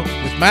show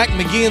with Mac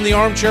McGee and the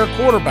Armchair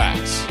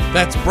Quarterbacks.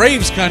 That's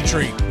Braves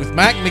Country with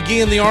Mac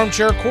McGee and the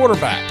Armchair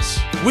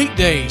Quarterbacks.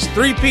 Weekdays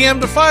 3 p.m.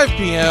 to 5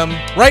 p.m.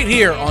 right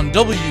here on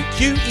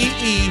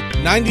WQEE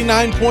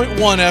 99.1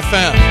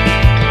 FM.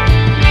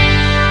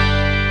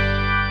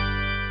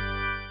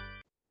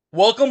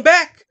 Welcome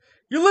back.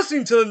 You're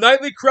listening to the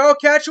Nightly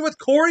Crowdcatcher with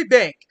Corey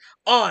Bank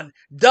on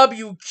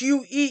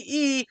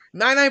WQEE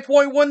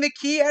 99.1 The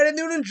Key out of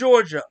Newnan,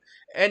 Georgia.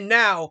 And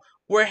now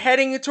we're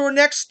heading into our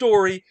next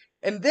story,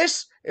 and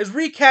this is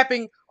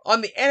recapping on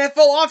the NFL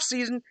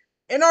offseason.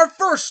 And our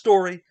first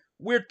story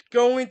we're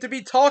going to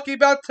be talking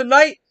about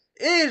tonight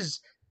is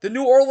the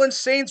New Orleans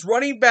Saints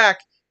running back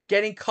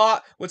getting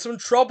caught with some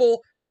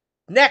trouble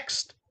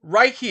next,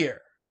 right here.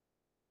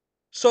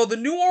 So the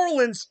New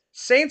Orleans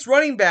Saints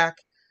running back,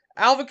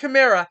 Alvin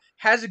Kamara,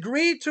 has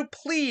agreed to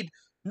plead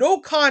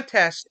no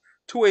contest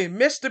to a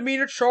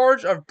misdemeanor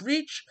charge of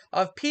breach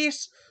of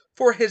peace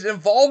for his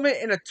involvement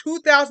in a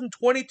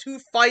 2022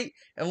 fight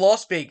in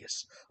Las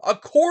Vegas.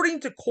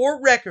 According to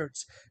court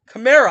records,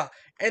 Kamara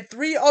and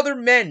 3 other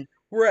men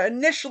were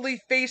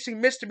initially facing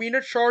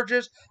misdemeanor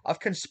charges of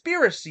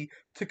conspiracy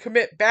to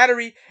commit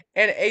battery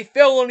and a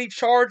felony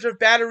charge of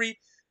battery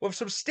with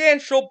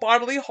substantial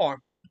bodily harm.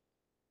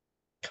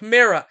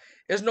 Kamara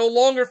is no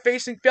longer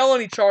facing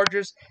felony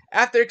charges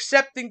after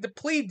accepting the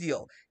plea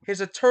deal, his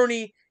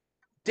attorney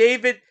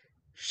David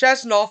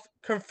Chesnoff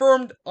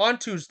confirmed on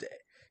Tuesday.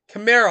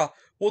 Kamara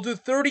will do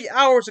 30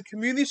 hours of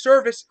community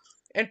service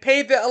and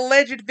pay the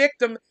alleged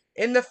victim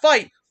in the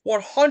fight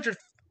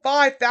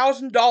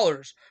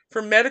 $105,000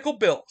 for medical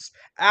bills.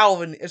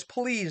 Alvin is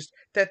pleased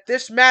that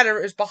this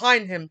matter is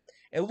behind him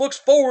and looks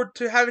forward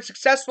to having a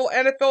successful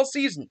NFL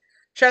season,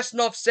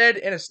 Chesnoff said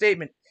in a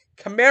statement.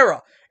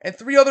 Kamara and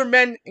 3 other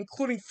men,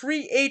 including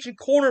free agent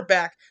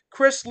cornerback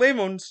Chris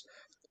Lemons,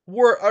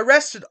 were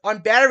arrested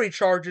on battery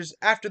charges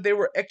after they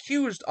were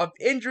accused of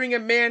injuring a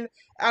man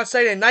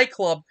outside a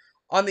nightclub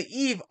on the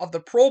eve of the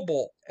Pro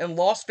Bowl in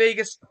Las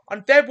Vegas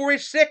on February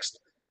 6th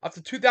of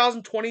the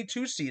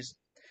 2022 season.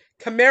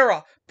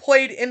 Kamara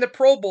played in the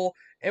Pro Bowl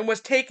and was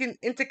taken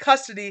into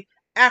custody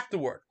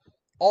afterward.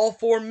 All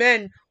 4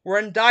 men were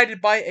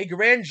indicted by a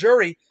grand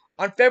jury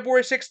on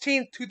February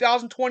 16,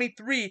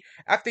 2023,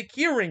 after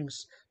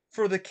hearings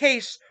for the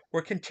case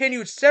were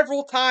continued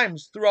several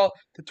times throughout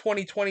the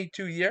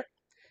 2022 year.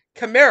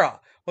 Kamara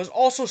was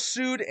also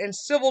sued in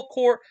civil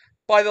court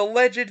by the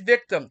alleged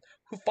victim,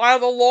 who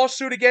filed a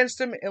lawsuit against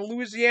him in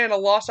Louisiana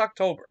last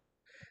October.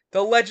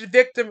 The alleged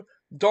victim,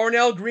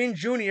 Darnell Green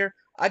Jr.,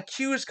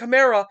 accused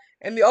Kamara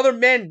and the other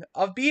men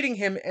of beating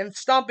him and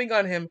stomping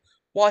on him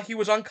while he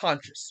was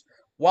unconscious.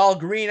 While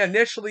Green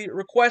initially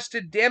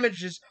requested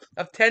damages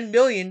of $10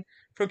 million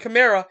from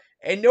Kamara,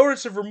 a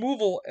notice of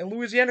removal in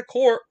Louisiana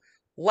court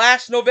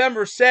last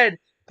November said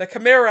that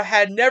Kamara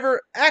had never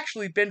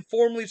actually been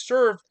formally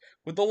served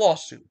with the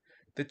lawsuit.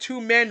 The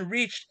 2 men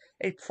reached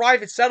a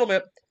private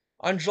settlement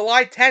on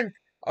July 10th,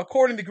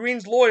 according to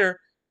Green's lawyer,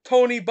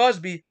 Tony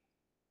Busby.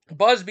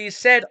 Busby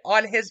said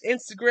on his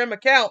Instagram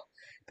account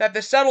that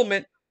the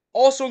settlement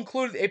also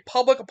included a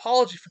public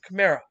apology for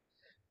Kamara.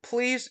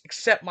 Please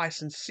accept my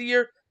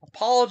sincere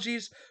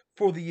apologies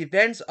for the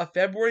events of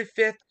February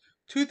 5th,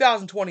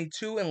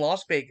 2022 in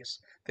Las Vegas.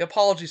 The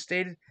apology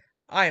stated,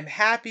 I am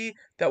happy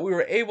that we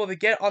were able to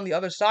get on the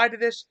other side of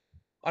this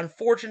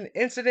unfortunate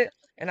incident,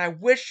 and I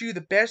wish you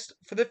the best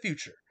for the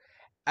future.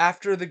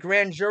 After the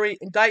grand jury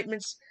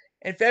indictments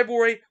in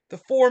February, the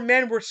four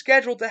men were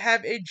scheduled to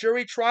have a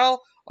jury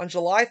trial on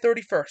July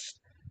 31st.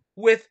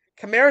 With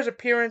Kamara's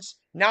appearance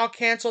now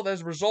canceled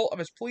as a result of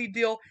his plea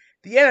deal,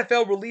 the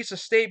NFL released a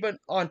statement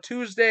on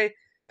Tuesday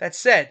that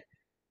said,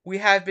 we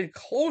have been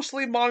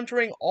closely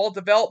monitoring all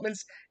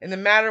developments in the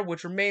matter,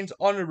 which remains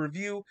under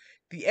review.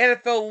 The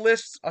NFL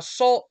lists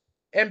assault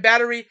and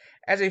battery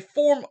as a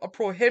form of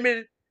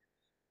prohibited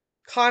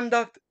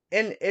conduct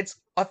in its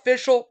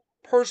official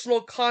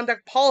personal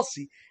conduct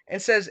policy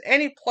and says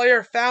any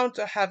player found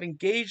to have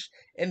engaged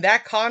in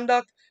that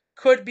conduct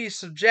could be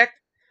subject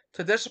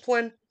to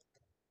discipline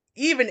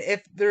even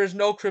if there is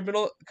no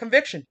criminal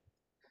conviction.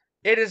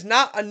 It is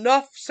not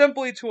enough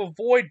simply to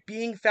avoid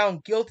being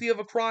found guilty of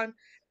a crime.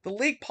 The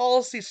league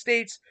policy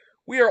states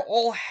we are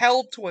all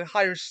held to a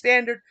higher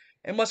standard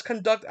and must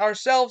conduct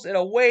ourselves in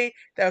a way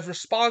that is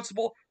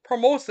responsible,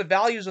 promotes the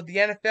values of the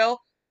NFL,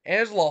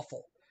 and is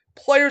lawful.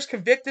 Players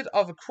convicted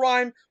of a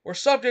crime or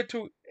subject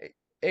to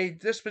a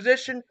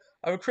disposition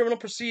of a criminal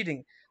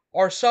proceeding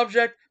are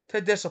subject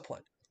to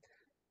discipline.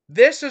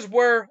 This is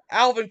where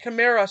Alvin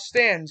Kamara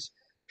stands.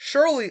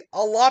 Surely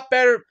a lot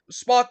better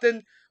spot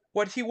than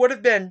what he would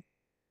have been.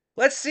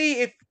 Let's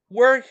see if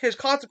where his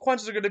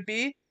consequences are going to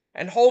be,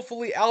 and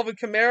hopefully Alvin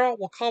Kamara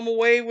will come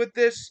away with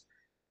this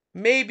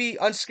maybe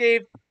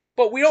unscathed,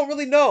 but we don't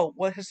really know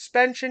what his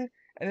suspension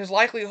and his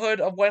likelihood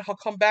of when he'll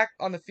come back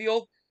on the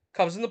field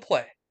comes into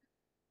play.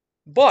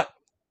 But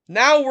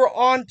now we're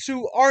on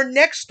to our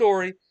next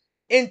story.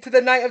 Into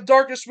the night of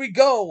darkness we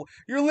go.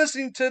 You're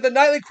listening to the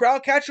Nightly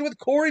Crowdcatcher with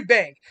Corey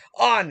Bank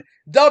on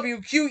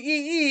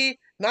WQEE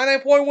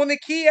 99.1 The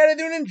Key out of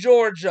Newnan,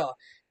 Georgia.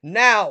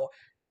 Now,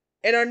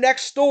 in our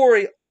next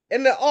story,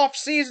 in the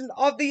offseason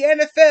of the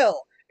NFL,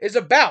 is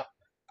about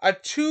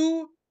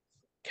two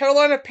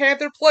Carolina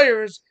Panther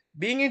players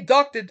being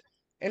inducted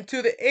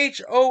into the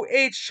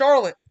HOH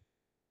Charlotte.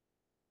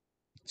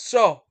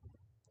 So,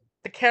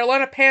 the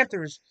Carolina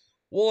Panthers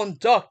will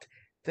induct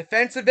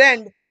defensive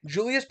end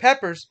Julius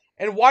Peppers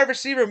and wide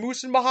receiver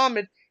Muhsin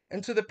Muhammad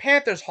into the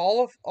Panthers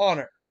Hall of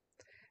Honor.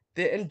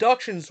 The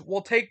inductions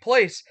will take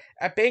place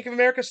at Bank of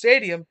America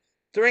Stadium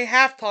during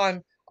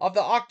halftime of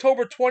the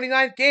October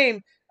 29th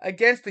game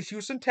against the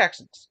Houston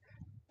Texans.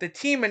 The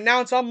team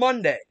announced on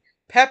Monday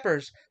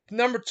Peppers, the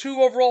number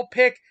 2 overall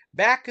pick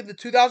back in the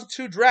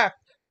 2002 draft,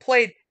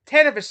 played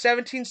 10 of his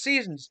 17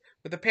 seasons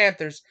with the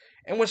Panthers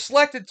and was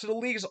selected to the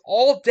league's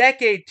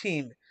all-decade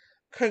team.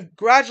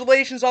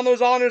 Congratulations on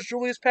those honors,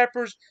 Julius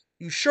Peppers.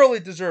 You surely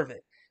deserve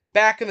it.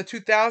 Back in the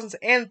 2000s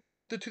and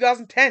the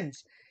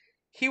 2010s,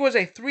 he was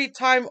a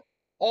 3-time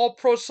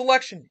All-Pro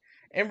selection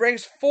and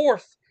ranks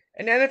 4th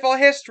in NFL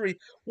history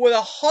with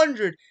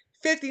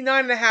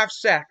 159.5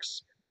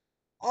 sacks.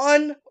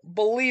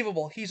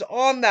 Unbelievable. He's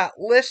on that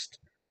list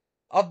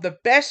of the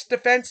best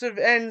defensive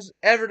ends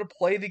ever to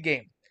play the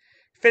game,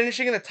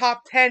 finishing in the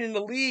top 10 in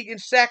the league in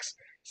sacks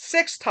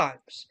 6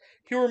 times.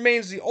 He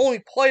remains the only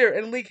player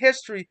in league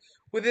history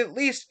with at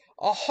least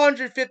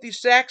 150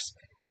 sacks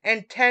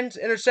and 10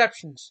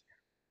 interceptions.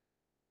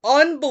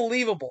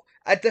 Unbelievable.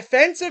 A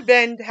defensive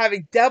end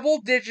having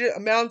double-digit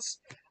amounts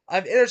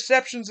of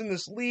interceptions in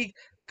this league,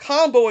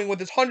 comboing with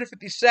his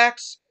 150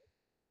 sacks.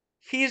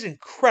 He's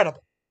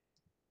incredible.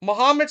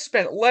 Muhammad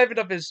spent 11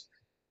 of his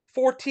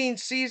 14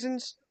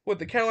 seasons with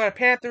the Carolina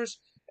Panthers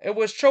and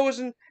was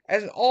chosen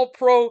as an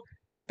All-Pro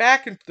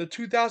back in the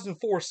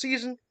 2004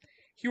 season.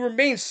 He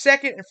remains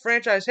second in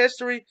franchise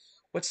history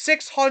with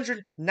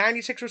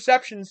 696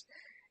 receptions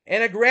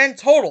and a grand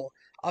total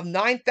of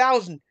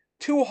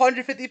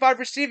 9,255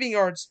 receiving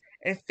yards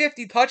and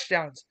 50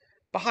 touchdowns,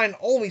 behind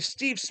only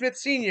Steve Smith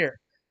Sr.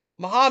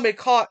 Muhammad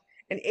caught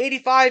an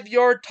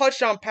 85-yard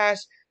touchdown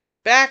pass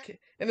back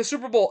in the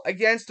Super Bowl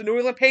against the New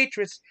England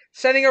Patriots,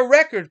 setting a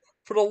record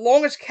for the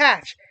longest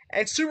catch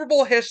in Super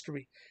Bowl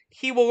history.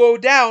 He will go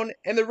down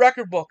in the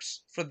record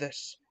books for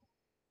this.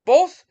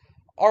 Both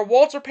are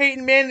Walter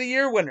Payton Man of the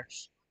Year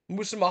winners.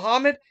 Muhsin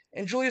Muhammad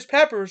and Julius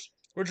Peppers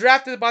were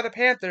drafted by the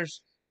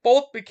Panthers.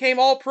 Both became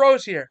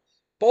All-Pros here.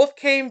 Both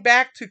came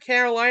back to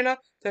Carolina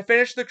to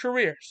finish their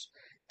careers.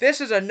 This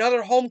is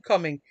another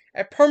homecoming,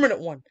 a permanent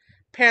one,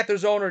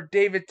 Panthers owner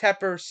David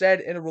Tepper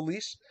said in a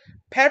release.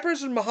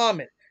 Peppers and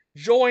Muhammad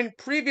joined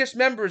previous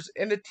members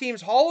in the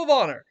team's Hall of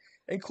Honor,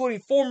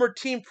 including former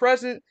team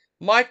president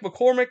Mike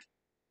McCormick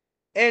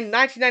in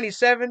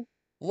 1997,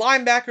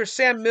 linebacker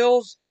Sam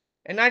Mills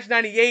in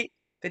 1998,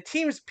 the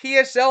team's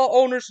PSL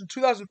owners in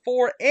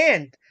 2004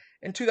 and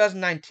in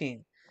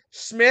 2019.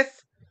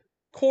 Smith,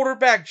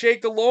 quarterback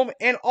Jake Delhomme,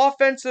 and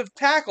offensive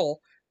tackle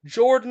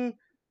Jordan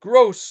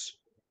Gross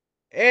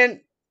and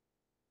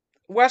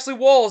Wesley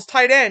Walls,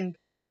 tight end,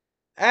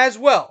 as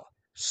well.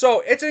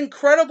 So it's an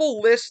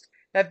incredible list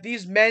that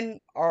these men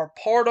are a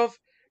part of.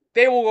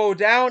 They will go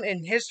down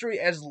in history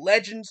as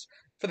legends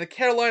for the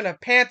Carolina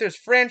Panthers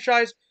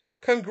franchise.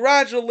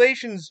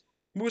 Congratulations,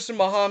 Musa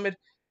Muhammad,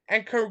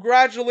 and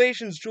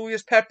congratulations,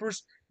 Julius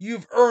Peppers.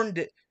 You've earned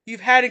it.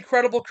 You've had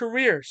incredible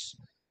careers.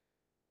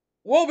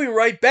 We'll be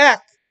right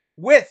back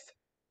with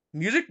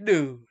music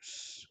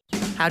news.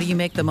 How do you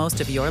make the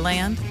most of your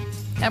land?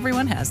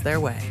 Everyone has their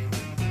way.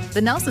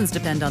 The Nelsons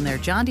depend on their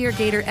John Deere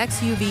Gator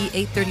XUV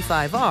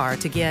 835R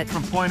to get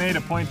from point A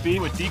to point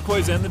B with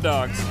decoys and the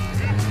dogs.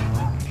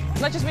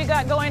 As much as we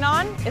got going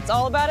on, it's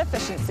all about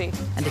efficiency.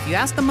 And if you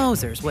ask the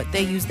Mosers what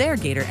they use their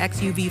Gator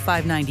XUV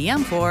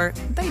 590M for,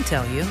 they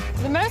tell you.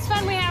 The most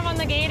fun we have on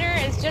the Gator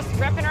is just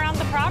ripping around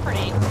the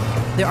property.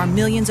 There are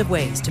millions of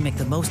ways to make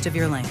the most of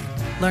your land.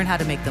 Learn how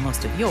to make the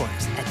most of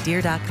yours at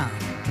Deere.com.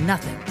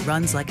 Nothing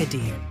runs like a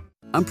Deere.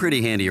 I'm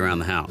pretty handy around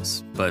the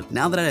house, but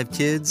now that I have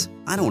kids,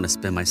 I don't want to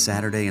spend my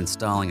Saturday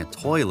installing a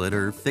toilet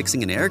or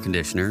fixing an air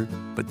conditioner.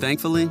 But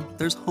thankfully,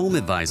 there's Home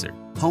Advisor.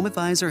 Home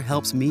Advisor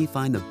helps me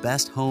find the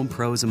best home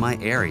pros in my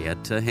area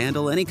to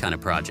handle any kind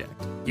of project.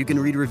 You can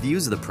read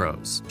reviews of the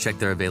pros, check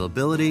their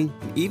availability,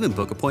 and even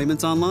book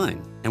appointments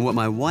online. And what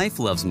my wife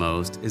loves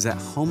most is that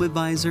Home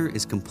Advisor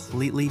is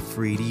completely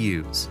free to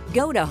use.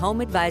 Go to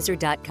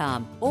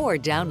homeadvisor.com or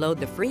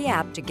download the free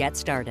app to get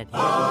started.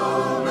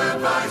 Home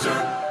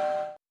Advisor.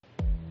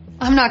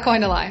 I'm not going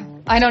to lie.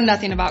 I know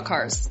nothing about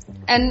cars.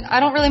 And I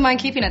don't really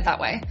mind keeping it that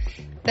way.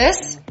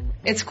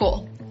 It's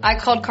cool. I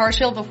called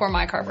CarShield before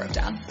my car broke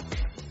down.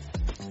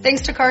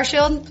 Thanks to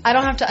CarShield, I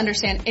don't have to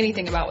understand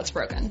anything about what's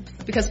broken,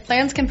 because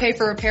plans can pay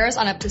for repairs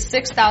on up to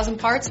 6,000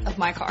 parts of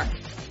my car.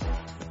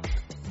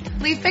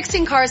 Leave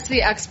fixing cars to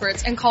the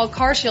experts and call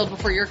CarShield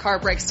before your car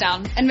breaks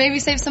down, and maybe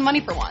save some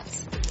money for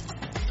once.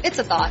 It's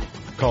a thought.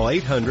 Call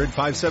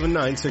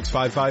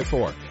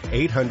 800-579-6554.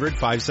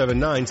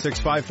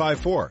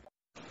 800-579-6554.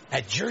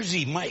 At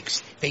Jersey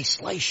Mike's, they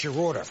slice your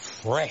order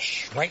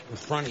fresh right in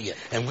front of you.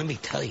 And let me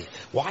tell you,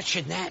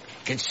 watching that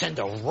can send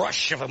a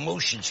rush of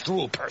emotions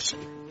through a person.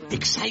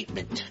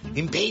 Excitement,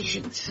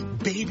 impatience,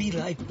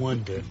 baby-like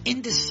wonder,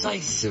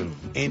 indecisive,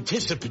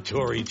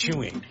 anticipatory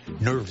chewing,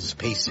 nerves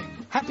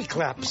pacing, happy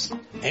claps,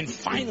 and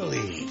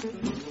finally,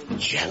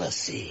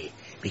 jealousy.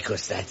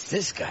 Because that's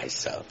this guy's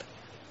sub.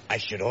 I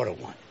should order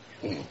one.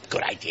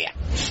 Good idea.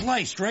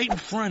 Sliced right in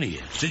front of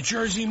you. It's a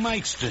Jersey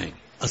Mike's thing.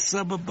 A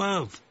sub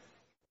above.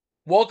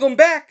 Welcome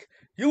back.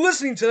 You're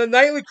listening to the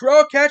Nightly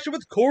Crowd Catcher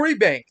with Corey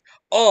Bank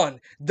on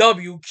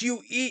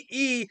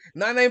WQEE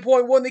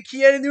 99.1 The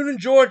Key in Newton,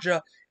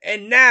 Georgia.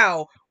 And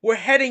now we're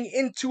heading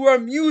into our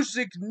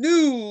music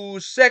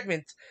news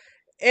segment.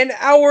 And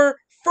our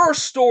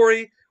first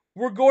story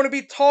we're going to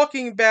be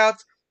talking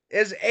about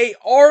is a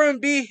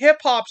R&B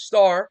hip-hop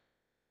star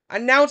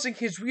announcing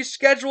his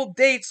rescheduled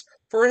dates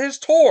for his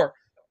tour.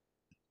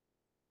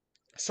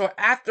 So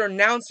after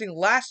announcing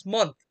last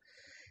month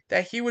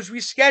that he was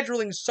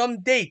rescheduling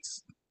some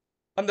dates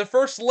on the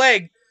first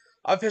leg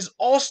of his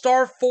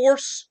All-Star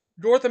Force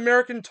North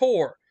American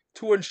tour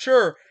to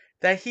ensure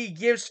that he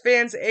gives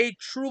fans a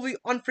truly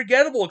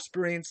unforgettable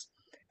experience,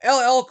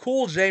 LL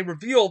Cool J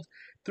revealed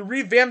the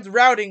revamped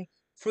routing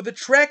for the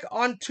trek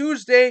on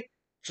Tuesday,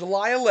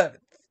 July 11th.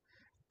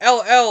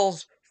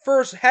 LL's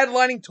first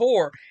headlining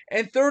tour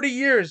in 30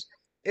 years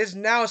is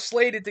now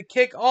slated to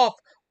kick off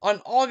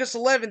on August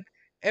 11th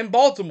in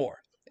Baltimore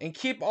and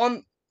keep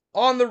on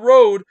the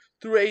road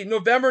through a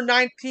November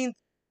 19th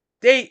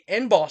date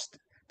in Boston.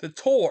 The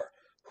tour,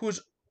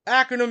 whose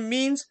acronym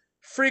means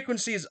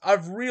Frequencies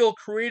of Real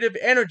Creative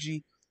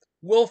Energy,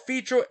 will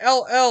feature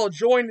LL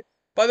joined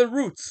by The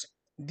Roots,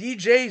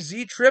 DJ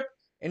Z-Trip,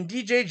 and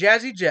DJ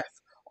Jazzy Jeff,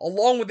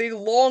 along with a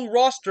long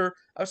roster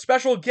of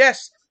special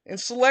guests in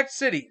select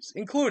cities,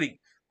 including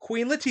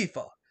Queen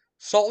Latifah,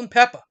 Salt and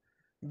Peppa,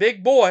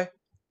 Big Boy,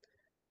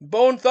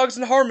 Bone Thugs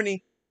and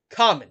Harmony,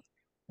 Common,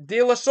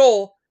 De La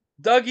Soul,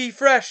 Dougie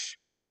Fresh,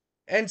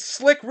 and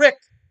Slick Rick,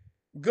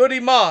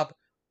 Goody Mob,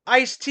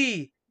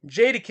 Ice-T,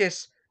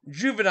 Jadakiss,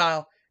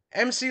 Juvenile,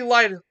 MC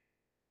Lyte,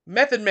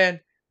 Method Man,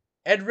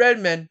 Ed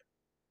Redman,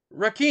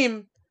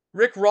 Rakim,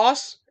 Rick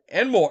Ross,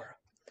 and more.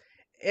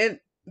 In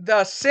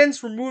the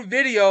since removed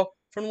video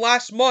from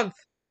last month,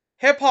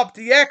 Hip Hop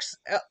DX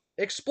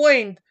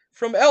explained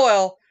from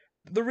LL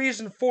the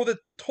reason for the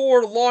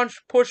tour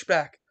launch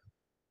pushback.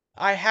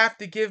 I have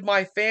to give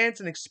my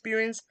fans an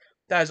experience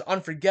that is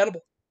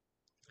unforgettable.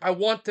 I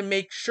want to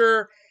make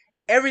sure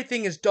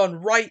everything is done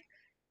right,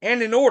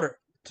 and in order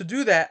to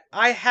do that,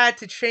 I had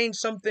to change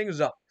some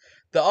things up.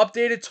 The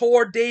updated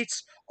tour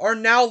dates are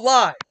now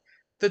live.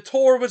 The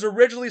tour was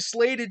originally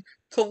slated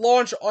to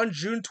launch on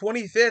June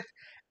 25th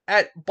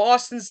at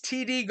Boston's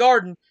TD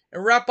Garden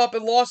and wrap up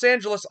in Los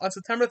Angeles on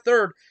September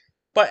 3rd,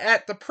 but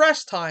at the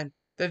press time,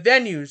 the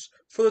venues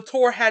for the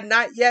tour had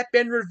not yet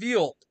been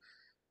revealed.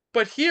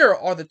 But here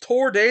are the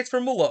tour dates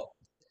from below.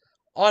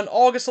 On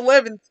August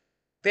 11th,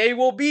 they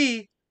will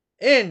be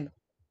in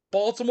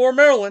Baltimore,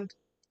 Maryland.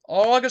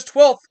 On August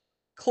 12th,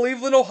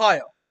 Cleveland,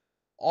 Ohio.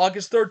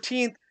 August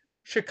 13th,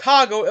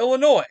 Chicago,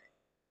 Illinois.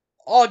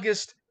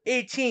 August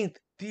 18th,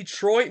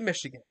 Detroit,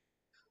 Michigan.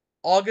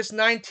 August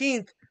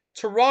 19th,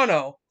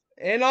 Toronto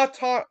in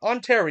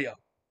Ontario.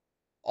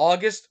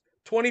 August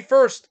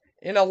 21st,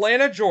 in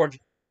Atlanta, Georgia.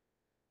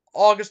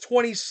 August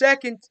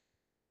 22nd,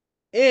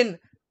 in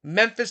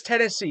Memphis,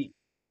 Tennessee.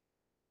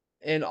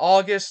 In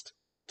August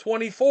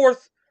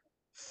 24th,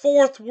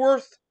 Fort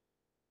Worth,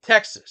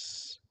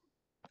 Texas.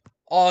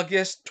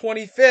 August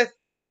 25th,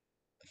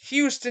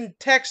 Houston,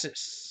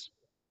 Texas.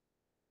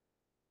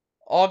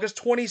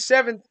 August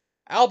 27th,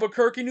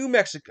 Albuquerque, New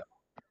Mexico.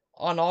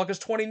 On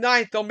August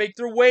 29th, they'll make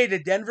their way to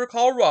Denver,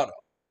 Colorado.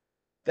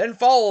 Then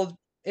followed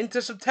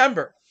into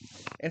September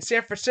in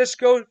San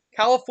Francisco,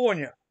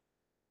 California.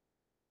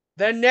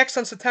 Then next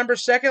on September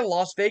 2nd,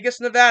 Las Vegas,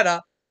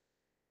 Nevada.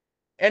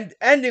 And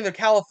ending the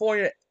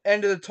California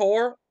end of the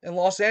tour in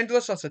Los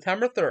Angeles on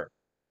September 3rd.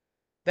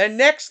 Then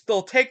next,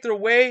 they'll take their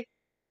way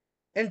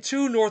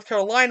into North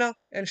Carolina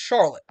and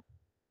Charlotte.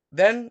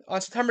 Then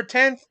on September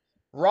 10th,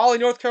 Raleigh,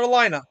 North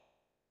Carolina.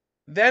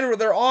 Then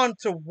they're on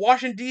to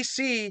Washington,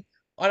 D.C.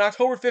 on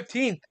October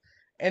 15th.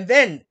 And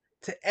then,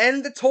 to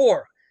end the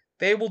tour,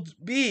 they will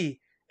be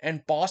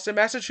in Boston,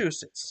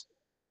 Massachusetts.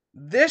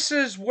 This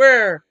is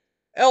where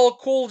LL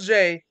Cool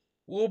J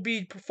will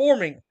be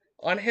performing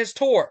on his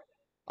tour.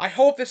 I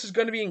hope this is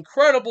going to be an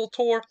incredible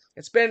tour.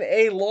 It's been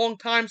a long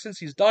time since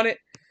he's done it.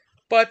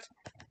 But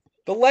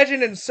the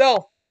legend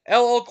himself,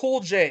 LL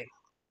Cool J,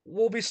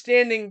 will be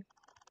standing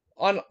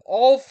on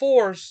all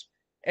fours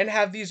and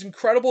have these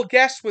incredible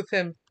guests with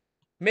him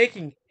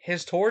making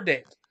his tour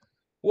date.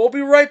 We'll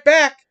be right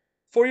back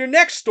for your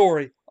next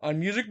story on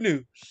Music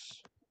News.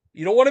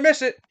 You don't want to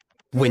miss it.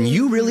 When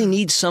you really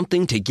need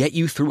something to get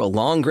you through a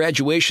long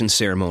graduation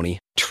ceremony,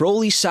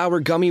 Trolley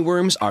Sour Gummy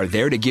Worms are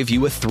there to give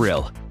you a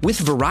thrill. With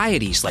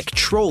varieties like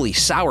Trolley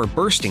Sour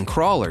Bursting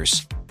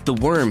Crawlers. The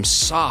worm's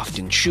soft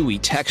and chewy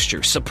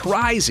texture,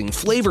 surprising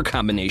flavor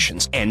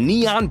combinations, and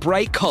neon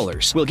bright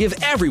colors will give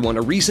everyone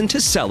a reason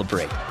to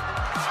celebrate.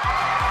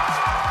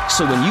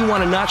 So when you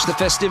want to notch the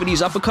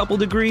festivities up a couple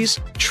degrees,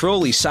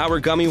 Trolley Sour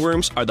Gummy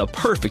Worms are the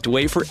perfect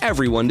way for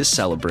everyone to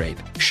celebrate.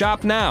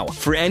 Shop now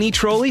for any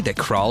trolley that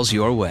crawls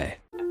your way.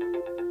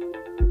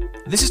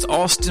 This is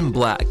Austin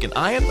Black, and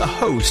I am the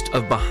host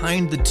of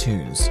Behind the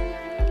Tunes.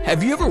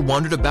 Have you ever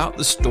wondered about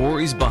the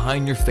stories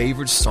behind your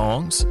favorite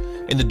songs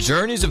and the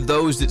journeys of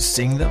those that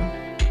sing them?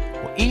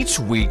 Well, each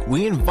week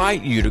we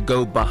invite you to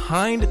go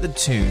behind the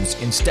tunes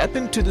and step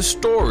into the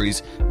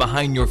stories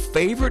behind your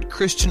favorite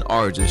Christian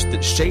artists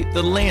that shape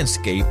the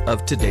landscape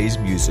of today's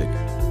music.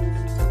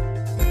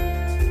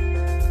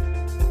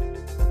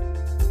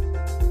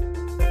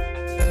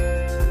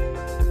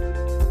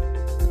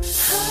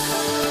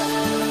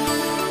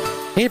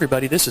 Hey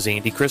everybody, this is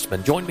Andy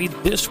Christman. Join me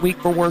this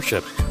week for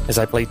worship as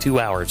I play 2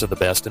 hours of the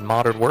best in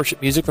modern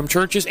worship music from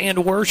churches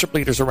and worship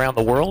leaders around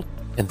the world.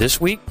 And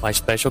this week, my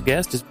special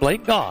guest is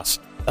Blake Goss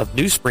of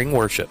New Spring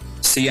Worship.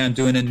 See, I'm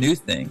doing a new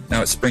thing.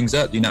 Now it springs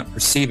up. Do you not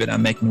perceive it?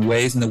 I'm making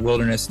ways in the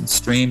wilderness and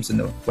streams in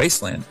the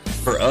wasteland.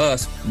 For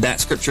us, that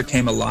scripture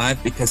came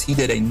alive because he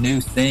did a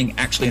new thing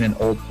actually in an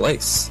old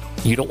place.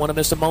 You don't want to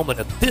miss a moment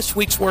of this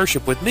week's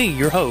worship with me,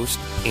 your host,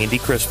 Andy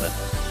Christman.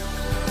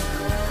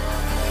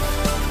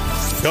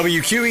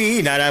 WQEE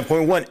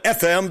 99.1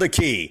 FM The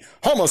Key,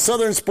 home of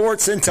Southern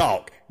Sports and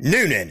Talk.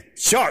 Noonan,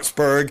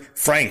 Sharpsburg,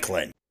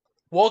 Franklin.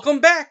 Welcome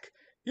back.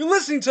 You're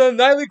listening to the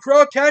Nightly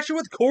Crowdcatcher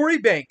with Corey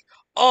Bank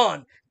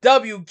on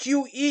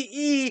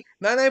WQEE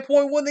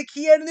 99.1 The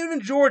Key at Noonan,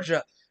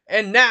 Georgia.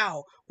 And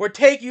now, we're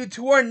taking you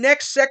to our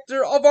next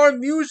sector of our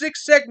music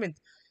segment.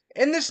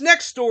 In this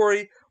next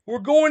story, we're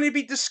going to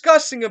be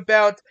discussing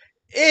about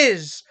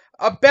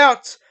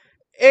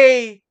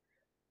a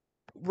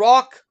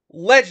rock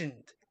legend.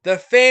 The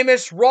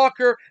famous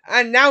rocker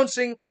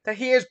announcing that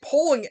he is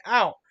pulling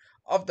out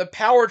of the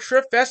Power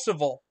Trip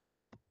Festival.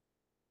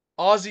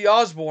 Ozzie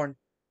Osbourne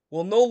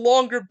will no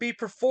longer be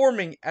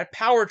performing at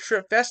Power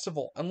Trip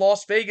Festival in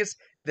Las Vegas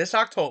this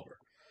October.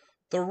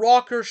 The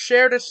rocker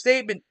shared a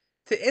statement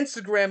to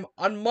Instagram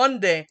on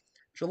Monday,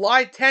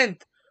 July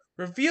 10th,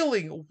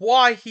 revealing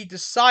why he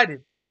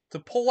decided to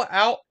pull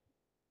out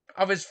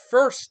of his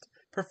first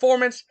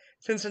performance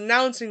since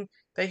announcing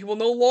that he will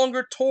no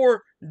longer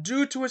tour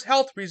due to his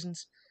health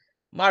reasons.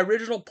 My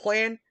original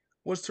plan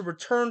was to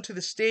return to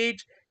the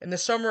stage in the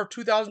summer of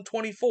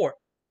 2024.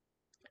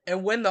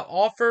 And when the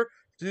offer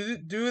to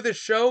do the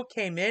show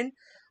came in,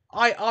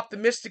 I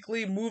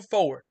optimistically moved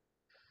forward.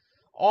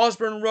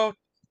 Osbourne wrote,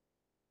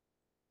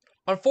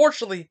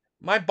 "Unfortunately,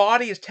 my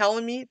body is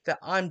telling me that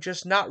I'm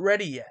just not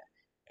ready yet.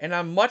 And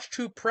I'm much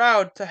too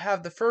proud to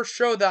have the first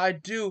show that I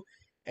do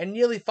in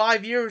nearly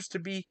 5 years to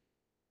be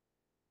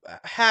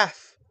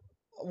half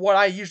what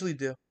I usually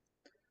do."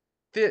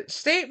 The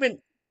statement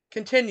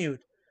continued,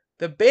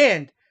 "The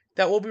band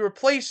that will be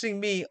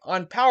replacing me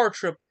on Power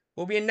Trip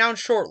will be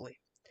announced shortly.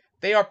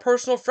 They are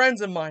personal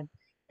friends of mine,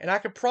 and I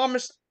can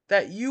promise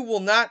that you will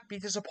not be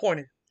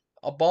disappointed.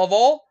 Above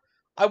all,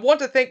 I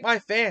want to thank my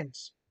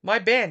fans, my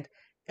band,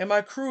 and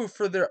my crew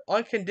for their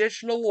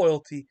unconditional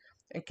loyalty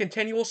and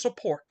continual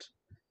support.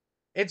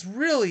 It's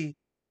really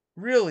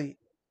really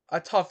a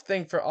tough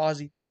thing for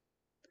Ozzie.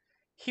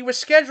 He was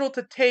scheduled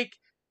to take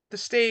the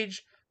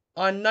stage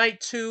on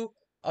night 2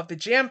 of the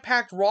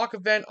jam-packed rock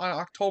event on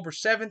October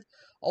 7th,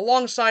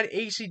 alongside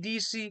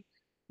AC/DC.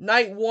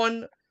 Night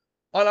 1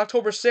 on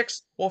October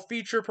 6th will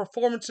feature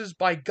performances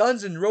by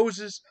Guns N'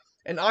 Roses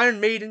and Iron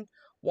Maiden,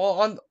 while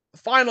on the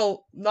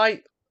final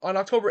night on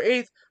October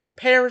 8th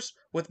pairs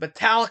with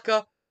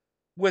Metallica,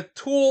 with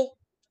Tool,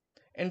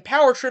 and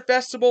Power Trip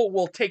Festival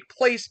will take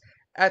place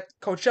at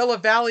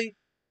Coachella Valley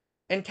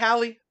and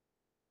Cali,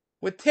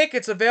 with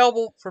tickets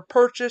available for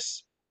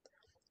purchase.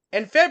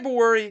 In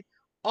February,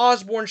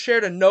 Osbourne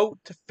shared a note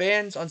to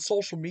fans on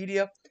social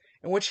media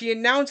in which he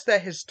announced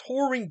that his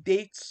touring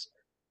dates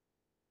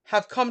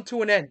have come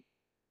to an end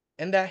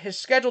and that his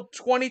scheduled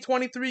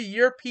 2023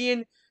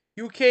 European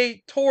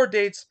UK tour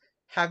dates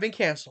have been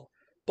canceled.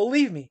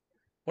 Believe me,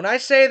 when I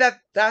say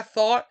that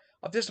thought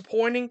of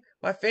disappointing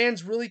my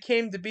fans really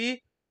came to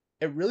be,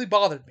 it really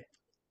bothered me.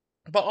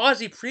 But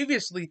Ozzie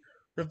previously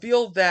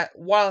revealed that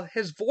while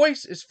his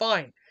voice is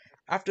fine,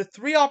 after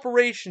 3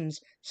 operations,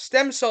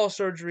 stem cell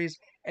surgeries,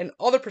 and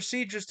other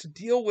procedures to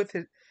deal with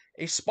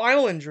a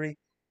spinal injury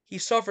he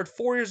suffered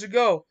 4 years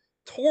ago,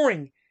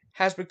 touring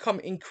has become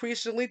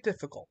increasingly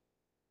difficult.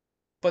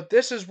 But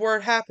this is where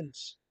it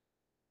happens.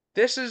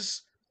 This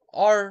is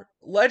our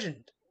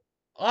legend,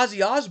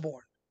 Ozzy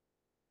Osbourne,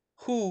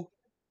 who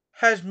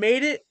has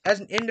made it as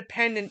an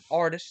independent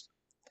artist,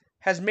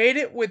 has made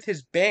it with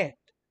his band,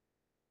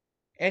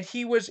 and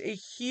he was a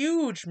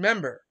huge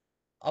member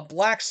of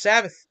Black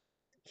Sabbath.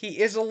 He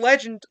is a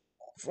legend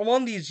from all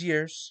these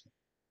years.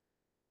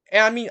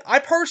 And I mean, I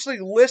personally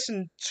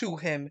listened to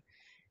him,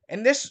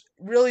 and this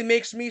really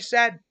makes me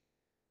sad.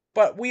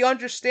 But we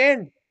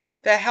understand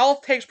that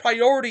health takes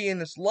priority in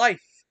this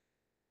life.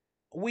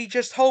 We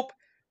just hope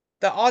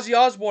that Ozzy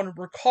Osbourne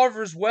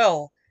recovers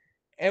well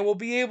and will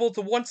be able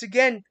to once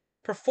again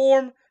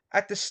perform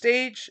at the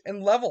stage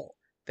and level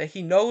that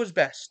he knows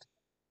best.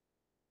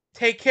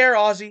 Take care,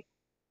 Ozzy.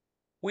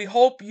 We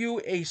hope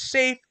you a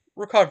safe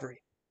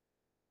recovery.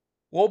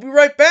 We'll be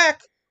right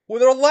back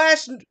with our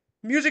last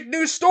music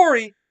news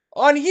story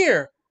on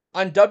here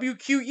on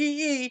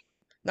WQEE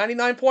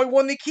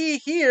 99.1 The Key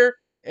here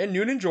in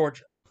Newnan,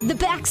 Georgia. The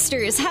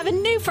Baxters have a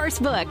new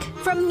first book.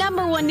 From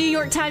 #1 New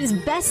York Times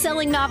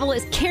best-selling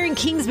novelist Karen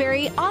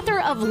Kingsbury,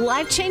 author of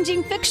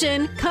life-changing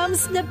fiction,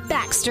 comes The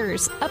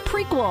Baxters, a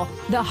prequel.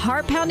 The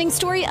heart-pounding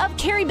story of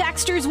Carrie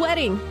Baxter's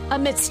wedding.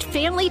 Amidst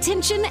family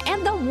tension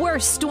and the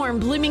worst storm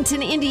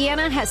Bloomington,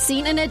 Indiana has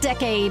seen in a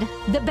decade.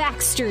 The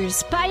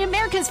Baxters, by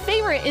America's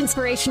favorite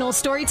inspirational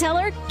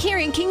storyteller,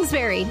 Karen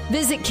Kingsbury.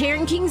 Visit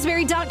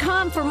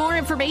KarenKingsbury.com for more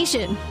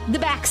information. The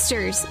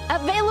Baxters,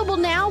 available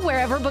now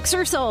wherever books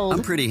are sold.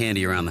 I'm pretty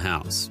handy around the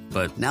house,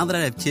 but now that I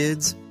have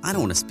kids, I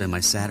don't want to spend my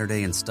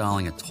Saturday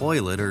installing a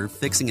toilet or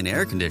fixing an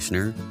air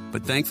conditioner.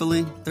 But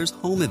thankfully, there's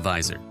Home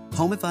Advisor.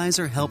 Home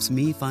Advisor helps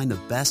me find the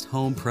best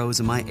home pros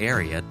in my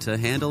area to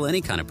handle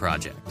any kind of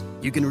project.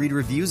 You can read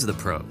reviews of the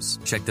pros,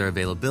 check their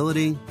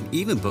availability, and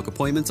even book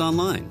appointments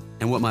online.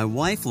 And what my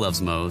wife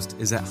loves most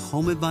is that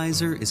Home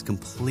Advisor is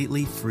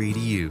completely free to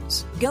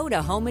use. Go to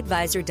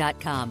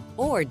HomeAdvisor.com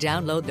or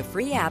download the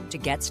free app to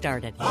get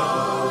started.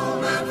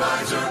 Home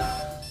Advisor.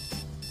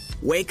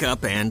 Wake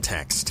up and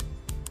text.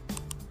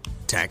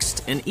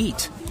 Text and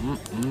eat.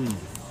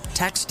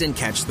 Text and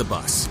catch the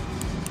bus.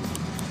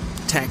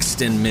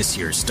 Text and miss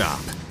your stop.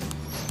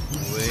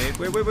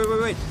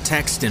 Wait.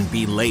 Text and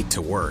be late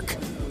to work.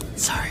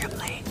 Sorry, I'm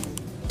late.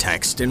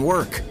 Text and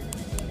work.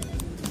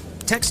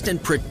 Text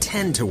and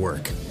pretend to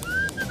work.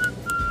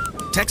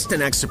 Text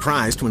and act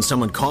surprised when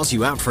someone calls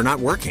you out for not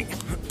working.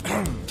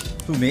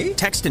 Who, me?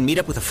 Text and meet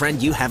up with a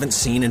friend you haven't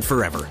seen in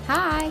forever.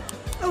 Hi.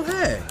 Oh,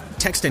 hey.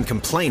 Text and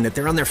complain that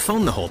they're on their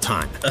phone the whole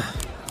time.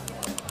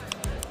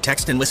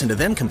 Text and listen to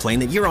them complain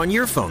that you're on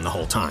your phone the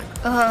whole time.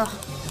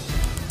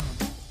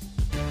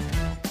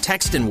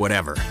 Text and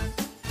whatever.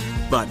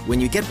 But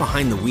when you get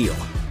behind the wheel,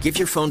 give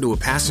your phone to a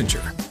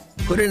passenger.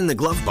 Put it in the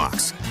glove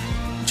box.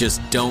 Just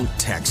don't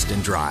text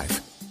and drive.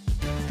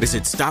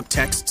 Visit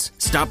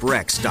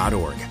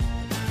StopTextsStopWrecks.org.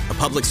 A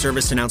public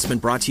service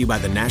announcement brought to you by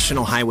the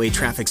National Highway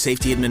Traffic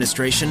Safety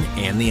Administration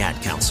and the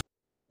Ad Council.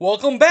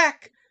 Welcome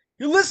back.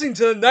 You're listening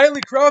to the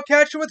Nightly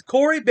Crowdcatcher with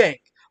Corey Bank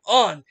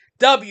on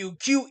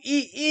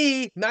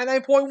WQEE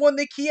 99.1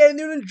 The Key in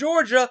Newnan,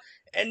 Georgia.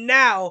 And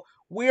now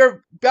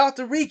we're about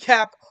to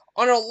recap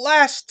on our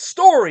last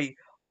story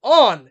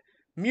on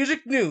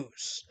Music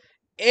News.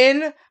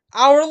 In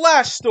our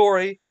last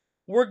story,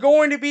 we're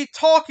going to be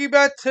talking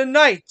about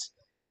tonight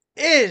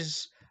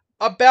is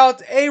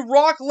about a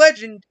rock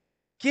legend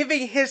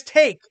giving his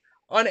take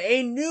on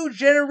a new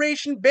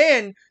generation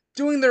band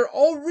doing their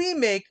own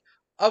remake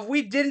of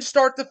We Didn't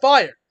Start the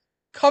Fire.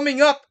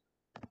 Coming up,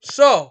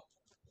 so,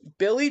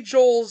 Billy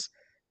Joel's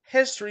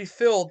history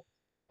filled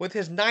with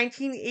his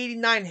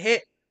 1989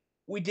 hit,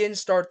 We Didn't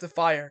Start the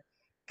Fire,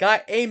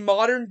 got a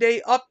modern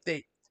day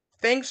update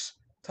thanks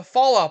to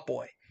Fall Out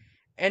Boy.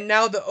 And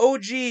now the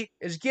OG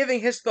is giving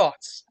his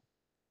thoughts.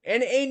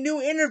 In a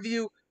new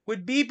interview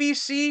with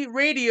BBC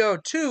Radio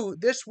 2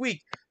 this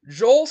week,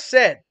 Joel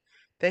said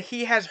that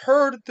he has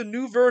heard the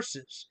new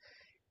verses.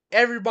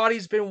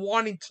 Everybody's been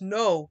wanting to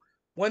know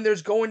when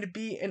there's going to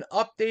be an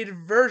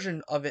updated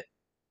version of it,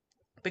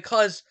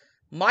 because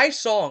my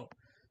song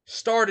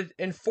started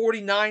in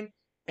 49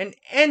 and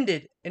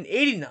ended in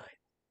 89.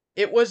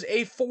 It was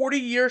a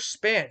 40-year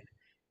span,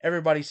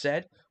 everybody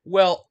said.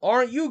 Well,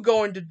 aren't you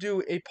going to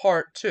do a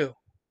part 2?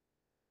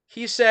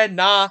 He said,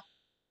 nah,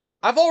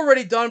 I've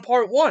already done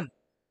part 1.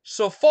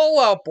 So Fall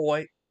Out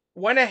Boy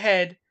went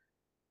ahead,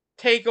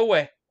 take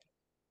away.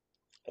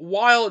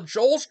 While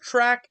Joel's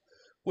track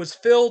was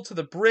filled to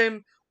the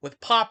brim with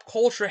pop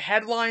culture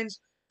headlines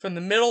from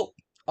the middle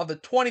of the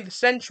 20th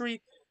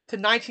century to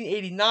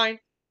 1989,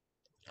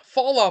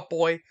 Fall Out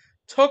Boy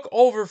took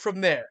over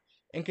from there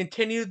and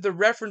continued the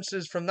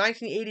references from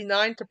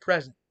 1989 to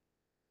present.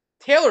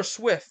 Taylor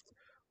Swift,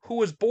 who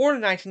was born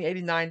in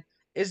 1989,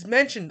 is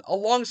mentioned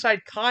alongside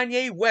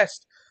Kanye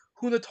West,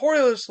 who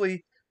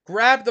notoriously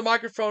grabbed the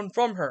microphone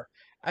from her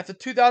at the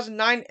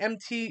 2009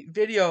 MTV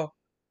Video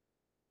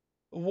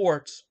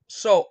Awards.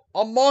 So,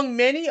 among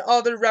many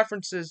other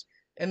references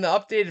in the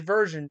updated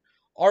version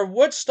are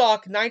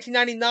Woodstock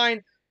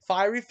 1999,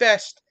 Fiery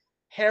Fest,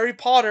 Harry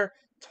Potter,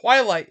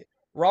 Twilight,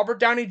 Robert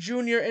Downey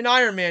Jr. and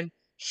Iron Man,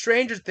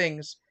 Stranger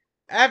Things,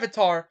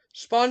 Avatar,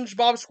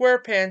 SpongeBob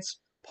SquarePants,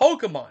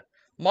 Pokemon,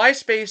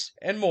 MySpace,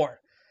 and more.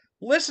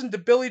 Listen to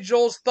Billy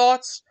Joel's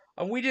thoughts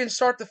on We Didn't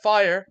Start the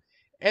Fire,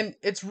 and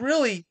it's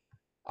really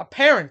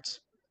apparent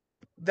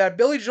that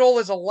Billy Joel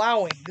is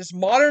allowing this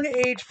modern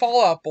age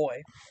Fall Out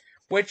Boy,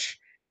 which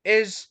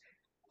is,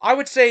 I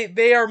would say,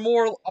 they are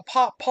more a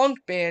pop punk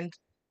band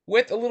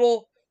with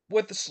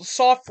a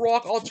soft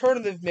rock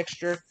alternative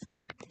mixture,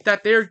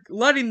 that they're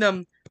letting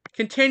them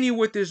continue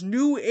with this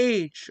new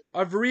age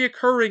of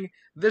reoccurring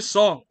this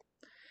song.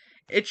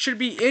 It should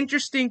be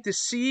interesting to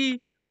see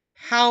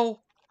how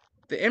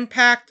the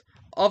impact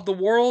of the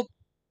world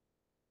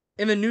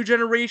in the new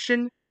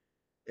generation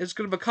is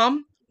going to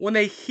become when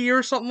they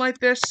hear something like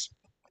this.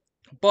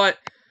 But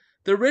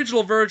the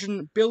original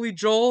version, Billy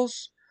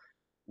Joel's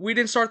We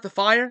Didn't Start the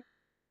Fire,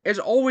 is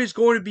always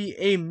going to be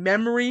a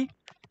memory,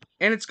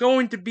 and it's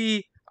going to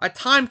be a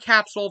time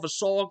capsule of a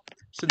song,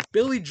 since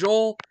Billy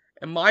Joel,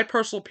 in my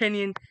personal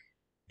opinion,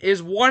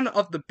 is one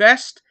of the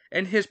best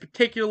in his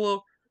particular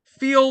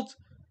field.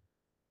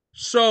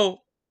 So,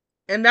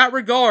 in that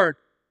regard,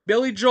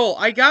 Billy Joel,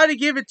 I gotta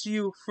give it to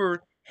you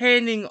for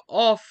handing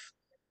off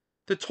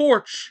the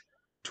torch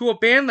to a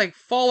band like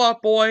Fall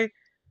Out Boy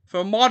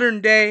for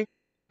modern day.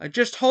 I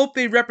just hope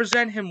they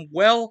represent him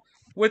well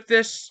with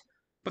this,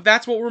 but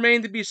that's what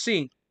remains to be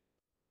seen.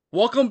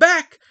 Welcome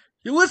back!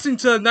 You're listening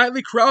to the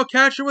Nightly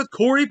Crowdcatcher with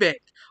Corey Bank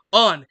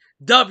on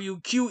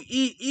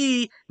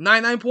WQEE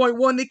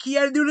 99.1, the key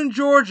attitude in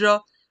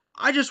Georgia.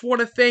 I just want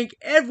to thank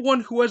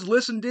everyone who has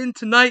listened in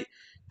tonight.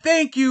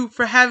 Thank you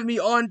for having me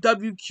on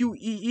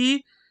WQEE.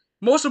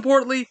 Most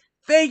importantly,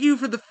 thank you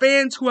for the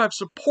fans who have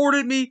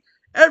supported me.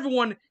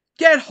 Everyone,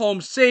 get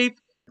home safe,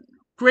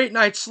 great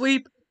night's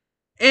sleep,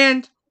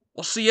 and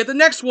I'll see you at the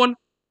next one.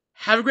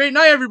 Have a great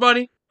night,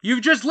 everybody.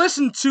 You've just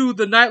listened to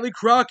the Nightly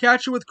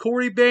Crowdcatcher with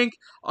Corey Bank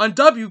on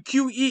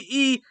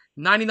WQEE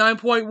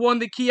 99.1,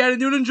 the key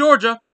attitude in Georgia.